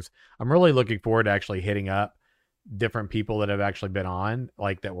perspectives. I'm really looking forward to actually hitting up different people that have actually been on,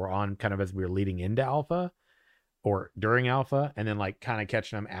 like that were on kind of as we were leading into alpha or during alpha, and then like kind of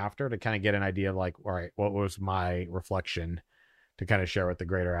catching them after to kind of get an idea of like, all right, what was my reflection to kind of share with the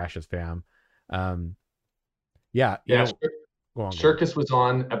greater Ashes fam. Shirkus was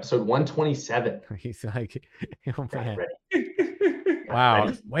on episode 127. He's like, oh, man.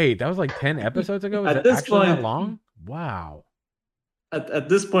 Wow. Wait, that was like 10 episodes ago? Is At it this actually point, that long? Wow. At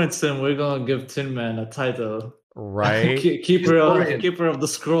this point, Sim, we're gonna give Tin Man a title. Right? Keeper of the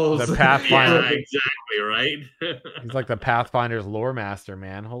Scrolls. The Pathfinder. Yeah, exactly, right? He's like the Pathfinder's lore master,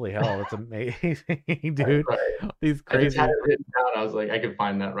 man. Holy hell, that's amazing, dude. Right. He's I just crazy. had it written down. I was like, I could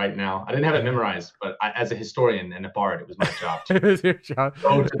find that right now. I didn't have it memorized, but as a historian and a bard, it was my job. It was your job.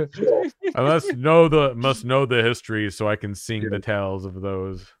 I must know the history so I can sing the tales of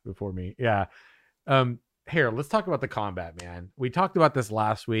those before me. Yeah. Here, let's talk about the combat, man. We talked about this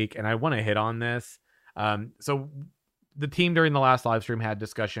last week, and I want to hit on this. So the team during the last live stream had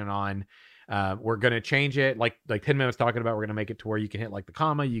discussion on we're going to change it, like Tin Man was talking about. We're going to make it to where you can hit like the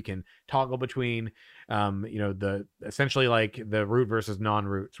comma, you can toggle between the essentially like the root versus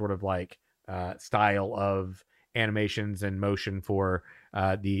non-root sort of like style of animations and motion for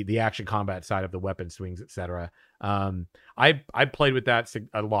the action combat side of the weapon swings, etc. I played with that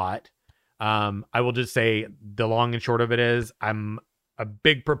a lot. I will just say the long and short of it is I'm a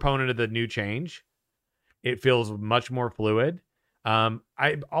big proponent of the new change. It feels much more fluid.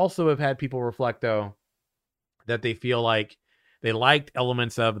 I also have had people reflect, though, that they feel like they liked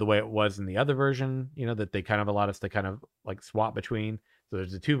elements of the way it was in the other version, that they kind of allowed us to kind of like swap between. So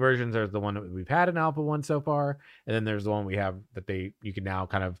there's the two versions. There's the one that we've had in Alpha 1 so far, and then there's the one we have that you can now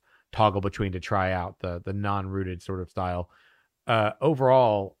kind of toggle between to try out the non-rooted sort of style.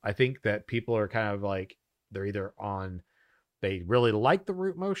 Overall, I think that people are kind of like, they're either they really like the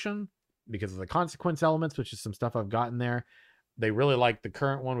root motion because of the consequence elements, which is some stuff I've gotten there. They really like the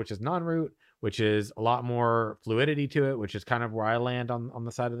current one, which is non-root, which is a lot more fluidity to it, which is kind of where I land on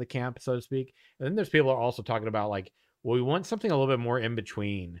the side of the camp, so to speak. And then there's people who are also talking about like, well, we want something a little bit more in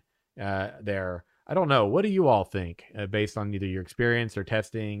between there. I don't know. What do you all think based on either your experience or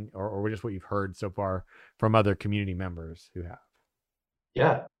testing or just what you've heard so far from other community members who have?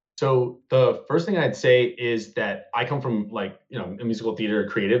 Yeah. So the first thing I'd say is that I come from like, a musical theater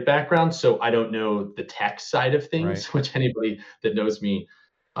creative background. So I don't know the tech side of things, Right. Which anybody that knows me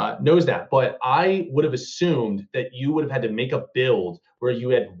knows that. But I would have assumed that you would have had to make a build where you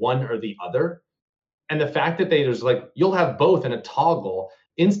had one or the other. And the fact that there's like, you'll have both in a toggle.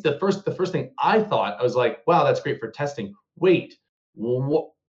 The first thing I thought, I was like, wow, that's great for testing. Wait,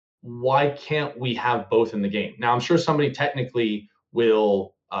 why can't we have both in the game? Now, I'm sure somebody technically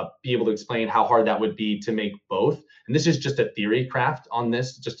will be able to explain how hard that would be to make both. And this is just a theory craft on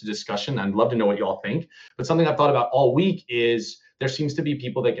this, just a discussion. I'd love to know what you all think. But something I've thought about all week is there seems to be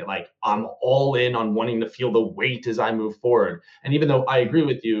people that get like, I'm all in on wanting to feel the weight as I move forward. And even though I agree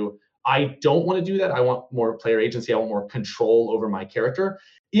with you, I don't want to do that. I want more player agency. I want more control over my character.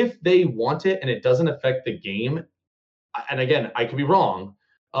 If they want it and it doesn't affect the game, and again, I could be wrong,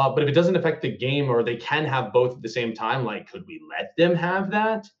 but if it doesn't affect the game or they can have both at the same time, like, could we let them have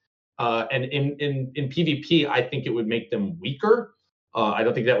that? And in PvP, I think it would make them weaker. I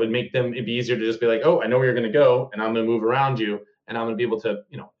don't think that would make them, it'd be easier to just be like, oh, I know where you're going to go and I'm going to move around you and I'm going to be able to,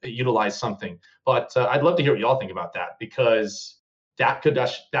 utilize something. But I'd love to hear what y'all think about that, because that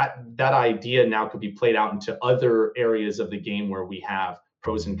idea now could be played out into other areas of the game where we have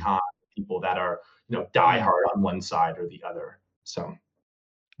pros and cons, people that are, die hard on one side or the other. So.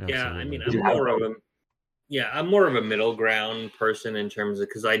 Yeah, I mean, Absolutely. I'm more of a middle ground person in terms of,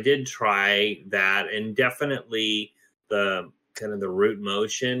 because I did try that, and definitely the kind of the root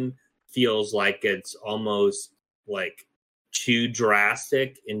motion feels like it's almost like too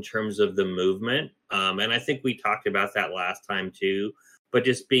drastic in terms of the movement. And I think we talked about that last time too, but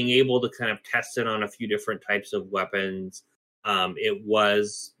just being able to kind of test it on a few different types of weapons. It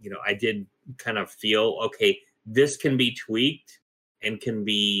was, I did kind of feel, okay, this can be tweaked and can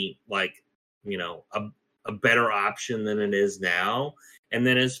be like, a better option than it is now. And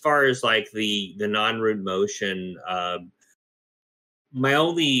then as far as like the non-root motion, my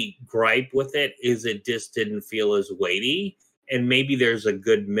only gripe with it is it just didn't feel as weighty. And maybe there's a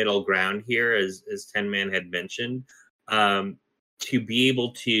good middle ground here, as Ten Man had mentioned, to be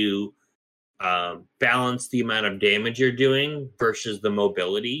able to balance the amount of damage you're doing versus the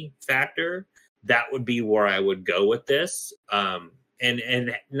mobility factor. That would be where I would go with this.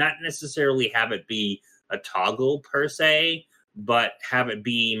 And not necessarily have it be a toggle per se, but have it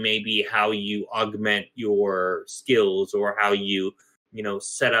be maybe how you augment your skills or how you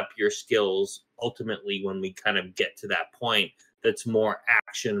set up your skills ultimately when we kind of get to that point that's more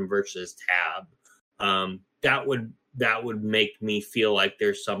action versus tab. That would make me feel like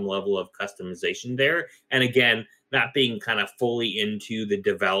there's some level of customization there. And again, not being kind of fully into the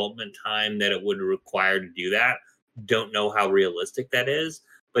development time that it would require to do that. Don't know how realistic that is,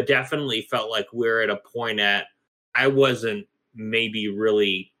 but definitely felt like we're at a point I wasn't maybe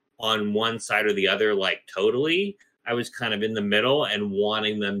really on one side or the other, like totally. I was kind of in the middle and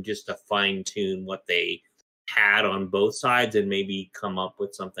wanting them just to fine tune what they had on both sides and maybe come up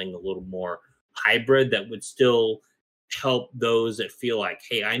with something a little more hybrid that would still help those that feel like,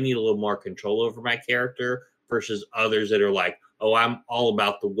 hey, I need a little more control over my character versus others that are like, oh, I'm all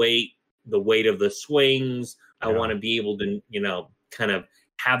about the weight of the swings. I want to be able to, kind of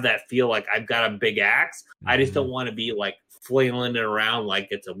have that feel like I've got a big axe. I just don't want to be like flailing it around like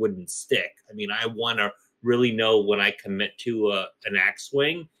it's a wooden stick. I mean, I want to really know when I commit to an axe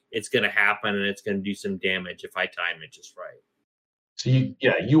swing, it's going to happen and it's going to do some damage if I time it just right. So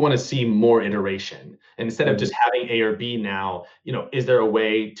you want to see more iteration. And instead of just having A or B now, is there a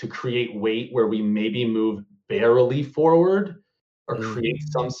way to create weight where we maybe move barely forward or create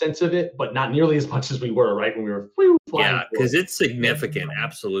some sense of it, but not nearly as much as we were, right? When we were flying. Yeah, because it's significant.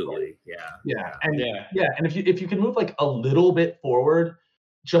 Absolutely. Yeah. And if you can move like a little bit forward,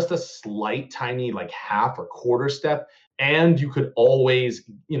 just a slight, tiny, like half or quarter step, and you could always,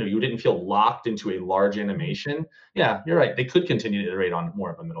 you didn't feel locked into a large animation. Yeah, you're right. They could continue to iterate on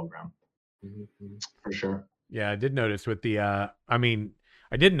more of a middle ground. For sure. Yeah, I did notice with the,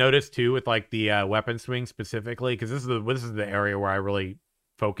 I did notice too with like the weapon swing specifically, because this is the area where I really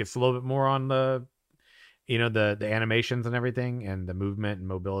focus a little bit more on the, the animations and everything and the movement and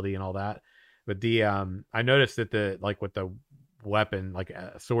mobility and all that. But I noticed that with the weapon, like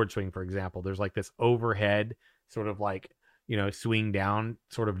a sword swing, for example, there's like this overhead sort of like, swing down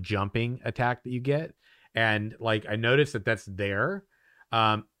sort of jumping attack that you get. And like, I noticed that that's there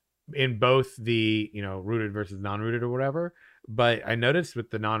in both the, rooted versus non-rooted or whatever. But I noticed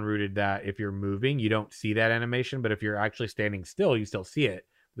with the non-rooted that if you're moving, you don't see that animation. But if you're actually standing still, you still see it.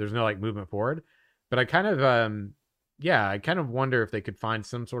 There's no like movement forward. But I kind of, I kind of wonder if they could find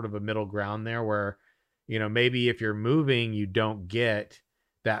some sort of a middle ground there where, maybe if you're moving, you don't get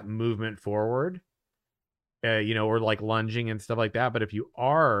that movement forward, or like lunging and stuff like that. But if you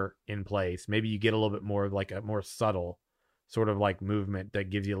are in place, maybe you get a little bit more of like a more subtle sort of like movement that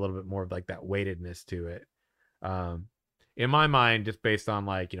gives you a little bit more of like that weightedness to it. In my mind, just based on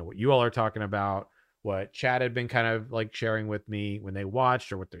like, what you all are talking about, what Chad had been kind of like sharing with me when they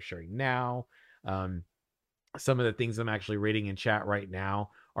watched or what they're sharing now. Some of the things I'm actually reading in chat right now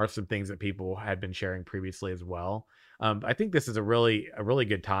are some things that people had been sharing previously as well. I think this is a really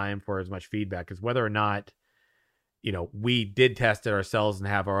good time for as much feedback, because whether or not, we did test it ourselves and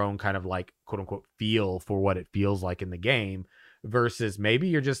have our own kind of like quote unquote feel for what it feels like in the game, versus maybe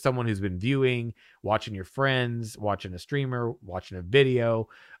you're just someone who's been viewing, watching your friends, watching a streamer, watching a video.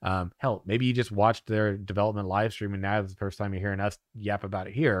 Hell, maybe you just watched their development live stream and now it's the first time you're hearing us yap about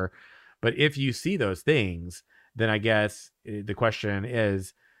it here. But if you see those things, then I guess the question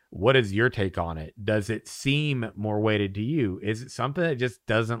is, what is your take on it? Does it seem more weighted to you? Is it something that just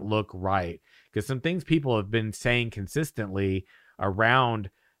doesn't look right? Because some things people have been saying consistently around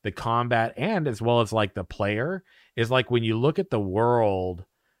the combat and as well as like the player is like when you look at the world,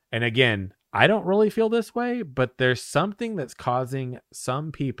 and again, I don't really feel this way, but there's something that's causing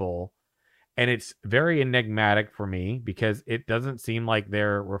some people, and it's very enigmatic for me because it doesn't seem like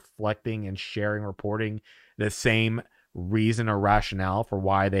they're reflecting and sharing, reporting the same reason or rationale for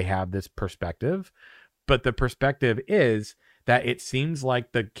why they have this perspective. But the perspective is that it seems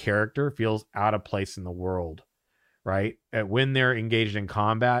like the character feels out of place in the world, right? When they're engaged in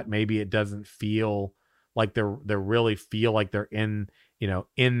combat, maybe it doesn't feel like they really feel like they're in, you know,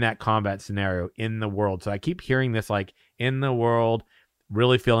 in that combat scenario, in the world. So I keep hearing this, like, in the world,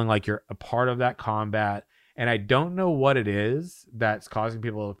 really feeling like you're a part of that combat. And I don't know what it is that's causing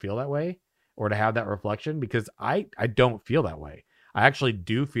people to feel that way or to have that reflection, because I don't feel that way. I actually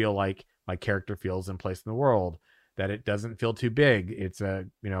do feel like my character feels in place in the world, that it doesn't feel too big. It's a,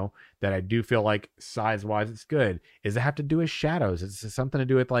 you know, that I do feel like size wise it's good. Does it have to do with shadows? Is it something to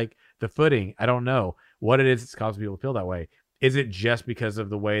do with like the footing? I don't know what it is that's causing people to feel that way. Is it just because of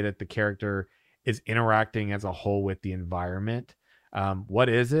the way that the character is interacting as a whole with the environment? What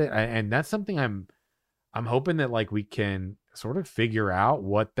is it? And that's something I'm hoping that like we can sort of figure out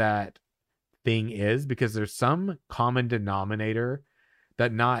what that thing is, because there's some common denominator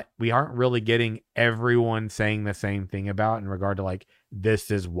that we aren't really getting everyone saying the same thing about, in regard to like,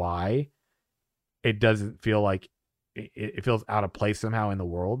 this is why it doesn't feel like it feels out of place somehow in the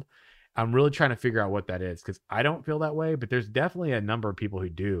world. I'm really trying to figure out what that is, because I don't feel that way, but there's definitely a number of people who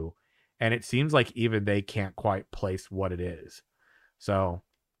do. And it seems like even they can't quite place what it is. So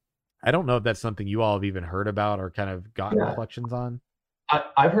I don't know if that's something you all have even heard about or kind of gotten reflections on.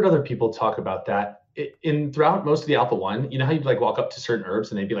 I've heard other people talk about that throughout most of the Alpha 1. You know how you like walk up to certain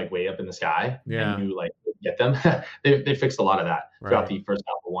herbs and they'd be like way up in the sky, and you like get them. they fixed a lot of that throughout the first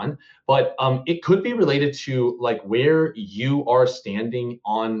Alpha 1. But it could be related to like where you are standing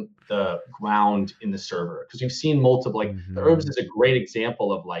on the ground in the server, because we've seen multiple, like the herbs is a great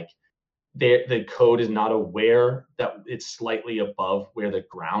example of like the code is not aware that it's slightly above where the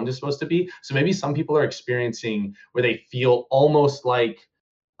ground is supposed to be. So maybe some people are experiencing where they feel almost like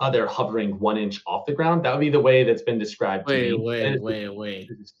they're hovering 1 inch off the ground. That would be the way that's been described to me. Wait.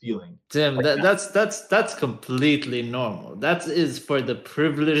 This feeling. Tim, like that's completely normal. That is for the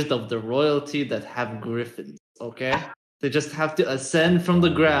privileged of the royalty that have griffins, okay? They just have to ascend from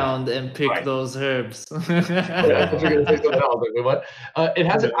the ground and pick those herbs. I thought you were gonna say something else. Like, what? It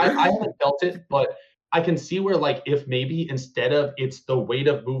hasn't. I haven't felt it, but I can see where, like, if maybe instead of it's the weight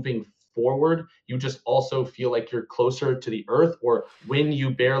of moving forward, you just also feel like you're closer to the earth, or when you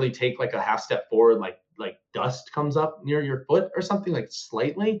barely take like a half step forward, like dust comes up near your foot or something, like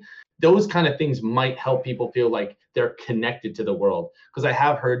slightly. Those kind of things might help people feel like they're connected to the world. Because I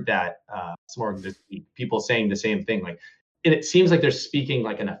have heard that some more people saying the same thing. Like, and it seems like they're speaking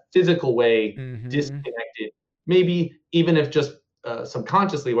like in a physical way, disconnected. Maybe even if just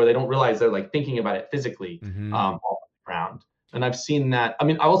subconsciously, where they don't realize they're like thinking about it physically off the ground. And I've seen that. I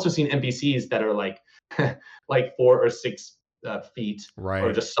mean, I've also seen NPCs that are like like 4 or 6 feet,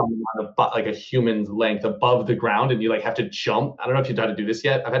 or just some amount of like a human's length above the ground, and you like have to jump. I don't know if you've had to do this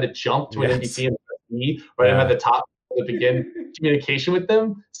yet. I've had to jump to an NPC and I'm at the top to begin communication with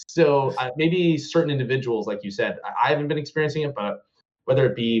them. So maybe certain individuals, like you said, I haven't been experiencing it, but whether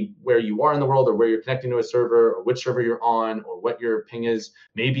it be where you are in the world, or where you're connecting to a server, or which server you're on, or what your ping is,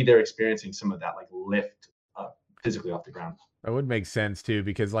 maybe they're experiencing some of that like lift physically off the ground. That would make sense too,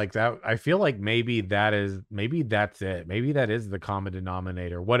 because like that, I feel like maybe that's it. Maybe that is the common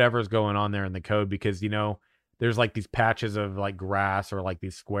denominator, whatever's going on there in the code, because, you know, there's like these patches of like grass or like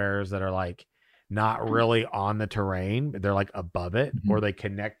these squares that are like not really on the terrain, but they're like above it, or they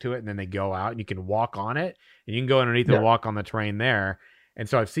connect to it and then they go out and you can walk on it and you can go underneath and walk on the terrain there. And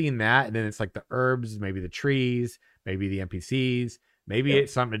so I've seen that. And then it's like the herbs, maybe the trees, maybe the NPCs, maybe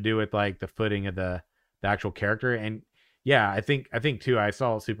it's something to do with like the footing of the actual character. And yeah, I think too, I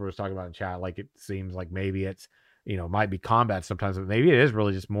saw Super was talking about in chat, like it seems like maybe it's, you know, might be combat sometimes, but maybe it is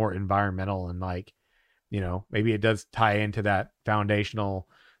really just more environmental, and like, you know, maybe it does tie into that foundational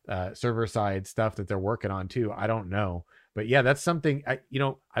server side stuff that they're working on too. I don't know. But yeah, that's something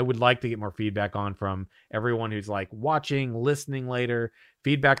I would like to get more feedback on from everyone who's like watching, listening later,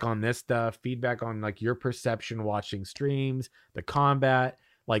 feedback on this stuff, feedback on like your perception watching streams, the combat.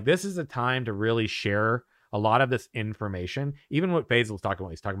 Like, this is a time to really share a lot of this information. Even what Faisal's talking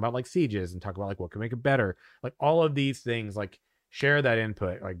about, he's talking about like sieges and talk about like what can make it better. Like all of these things, like share that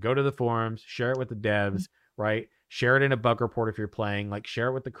input, like go to the forums, share it with the devs, right? Share it in a bug report if you're playing, like share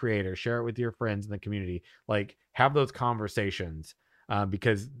it with the creator, share it with your friends in the community, like have those conversations,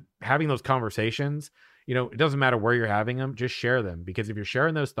 because having those conversations, you know, it doesn't matter where you're having them, just share them. Because if you're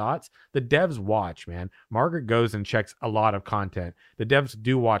sharing those thoughts, the devs watch, man. Margaret goes and checks a lot of content. The devs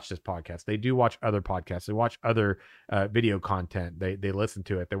do watch this podcast. They do watch other podcasts. They watch other video content. They listen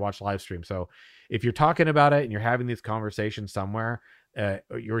to it. They watch live stream. So if you're talking about it and you're having these conversations somewhere,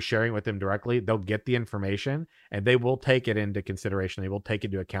 you're sharing with them directly, they'll get the information and they will take it into consideration. They will take it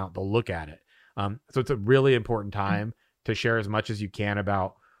into account. They'll look at it. So it's a really important time to share as much as you can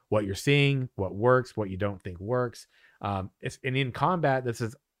about what you're seeing, what works, what you don't think works. And in combat, this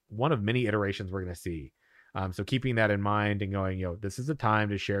is one of many iterations we're going to see. So keeping that in mind and going, this is a time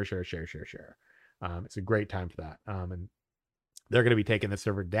to share. It's a great time for that. And they're going to be taking the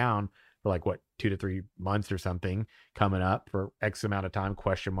server down for like 2 to 3 months or something coming up for X amount of time, ?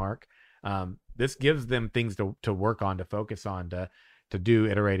 This gives them things to work on, to focus on, to do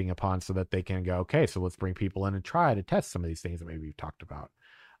iterating upon, so that they can go, okay, so let's bring people in and try to test some of these things that maybe we've talked about.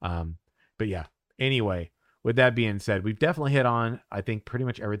 But yeah, anyway, with that being said, we've definitely hit on, I think, pretty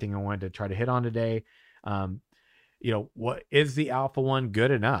much everything I wanted to try to hit on today. What is the Alpha 1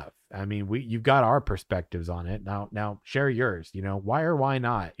 good enough? I mean, you've got our perspectives on it. Now share yours, why or why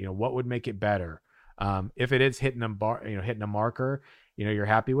not, what would make it better? If it is hitting a marker, you're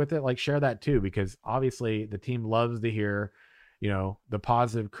happy with it, like share that too, because obviously the team loves to hear, the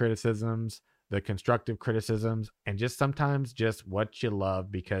positive criticisms, the constructive criticisms, and just sometimes just what you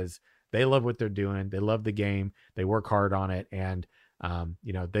love, because they love what they're doing. They love the game. They work hard on it. And,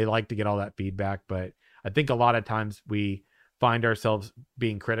 they like to get all that feedback. But I think a lot of times we find ourselves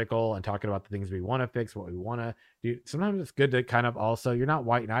being critical and talking about the things we want to fix, what we want to do. Sometimes it's good to kind of also, you're not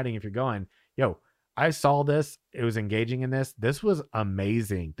white knighting if you're going, I saw this. It was engaging in this. This was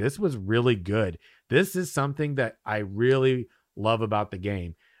amazing. This was really good. This is something that I really love about the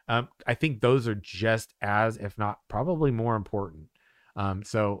game. I think those are just as, if not probably more important.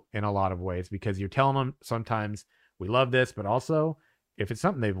 So in a lot of ways, because you're telling them sometimes we love this, but also if it's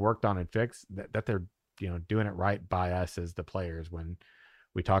something they've worked on and fixed, that they're, doing it right by us as the players when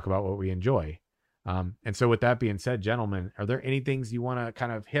we talk about what we enjoy. And so with that being said, gentlemen, are there any things you want to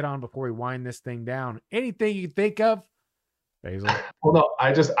kind of hit on before we wind this thing down? Anything you think of? Basil? Well, no,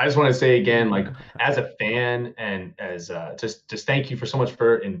 I just want to say again, like as a fan and as just thank you for so much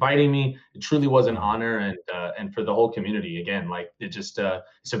for inviting me. It truly was an honor, and for the whole community again, like it's a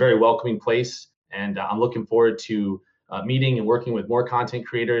very welcoming place, and I'm looking forward to meeting and working with more content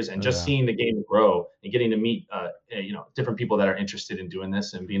creators and just seeing the game grow and getting to meet different people that are interested in doing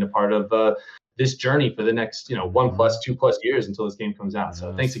this and being a part of this journey for the next 1+, 2+ years until this game comes out.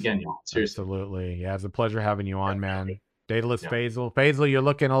 So thanks again, y'all. Seriously. Absolutely. Yeah, it's a pleasure having you on, man. Daedalus, Faisal. Faisal, you're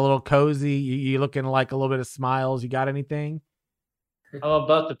looking a little cozy. You're looking like a little bit of smiles. You got anything? I'm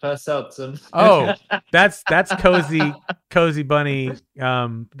about to pass out soon. Oh, that's Cozy Bunny.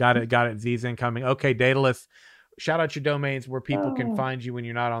 Got it. Z's incoming. Okay, Daedalus, shout out your domains where people can find you when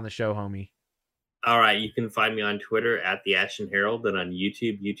you're not on the show, homie. All right, you can find me on Twitter at The Ashen Herald, and on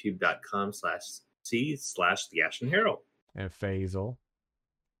YouTube, youtube.com/C/The Ashen Herald. And Faisal.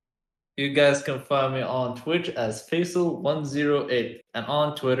 You guys can find me on Twitch as Faisal108 and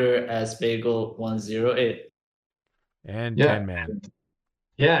on Twitter as Bagel108. And 10 Man.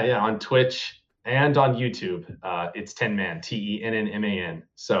 Yeah, on Twitch and on YouTube. It's 10 Man, TENNMAN.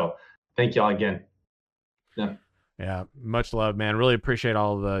 So thank y'all again. Yeah, much love, man. Really appreciate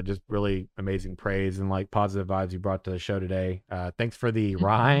all the just really amazing praise and like positive vibes you brought to the show today. Thanks for the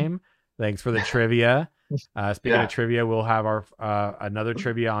rhyme. Thanks for the trivia. Speaking of trivia, we'll have our another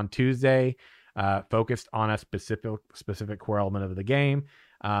trivia on Tuesday, focused on a specific core element of the game.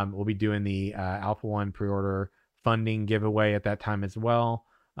 We'll be doing the Alpha 1 pre-order funding giveaway at that time as well.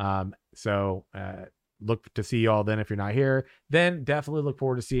 So look to see you all then if you're not here. Then definitely look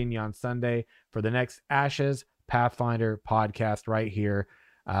forward to seeing you on Sunday for the next Ashes Pathfinder podcast right here.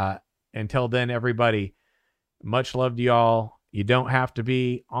 Until then, everybody, much love to y'all. You don't have to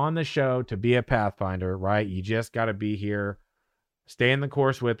be on the show to be a Pathfinder, right? You just got to be here. Stay in the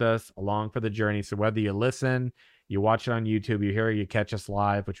course with us along for the journey. So whether you listen, you watch it on YouTube, you hear it, you catch us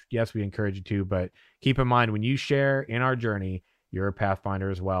live, which yes, we encourage you to, but keep in mind when you share in our journey, you're a Pathfinder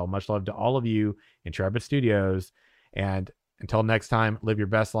as well. Much love to all of you, Intrepid Studios. And until next time, live your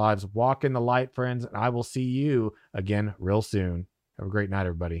best lives, walk in the light, friends, and I will see you again real soon. Have a great night,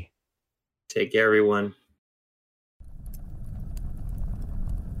 everybody. Take care, everyone.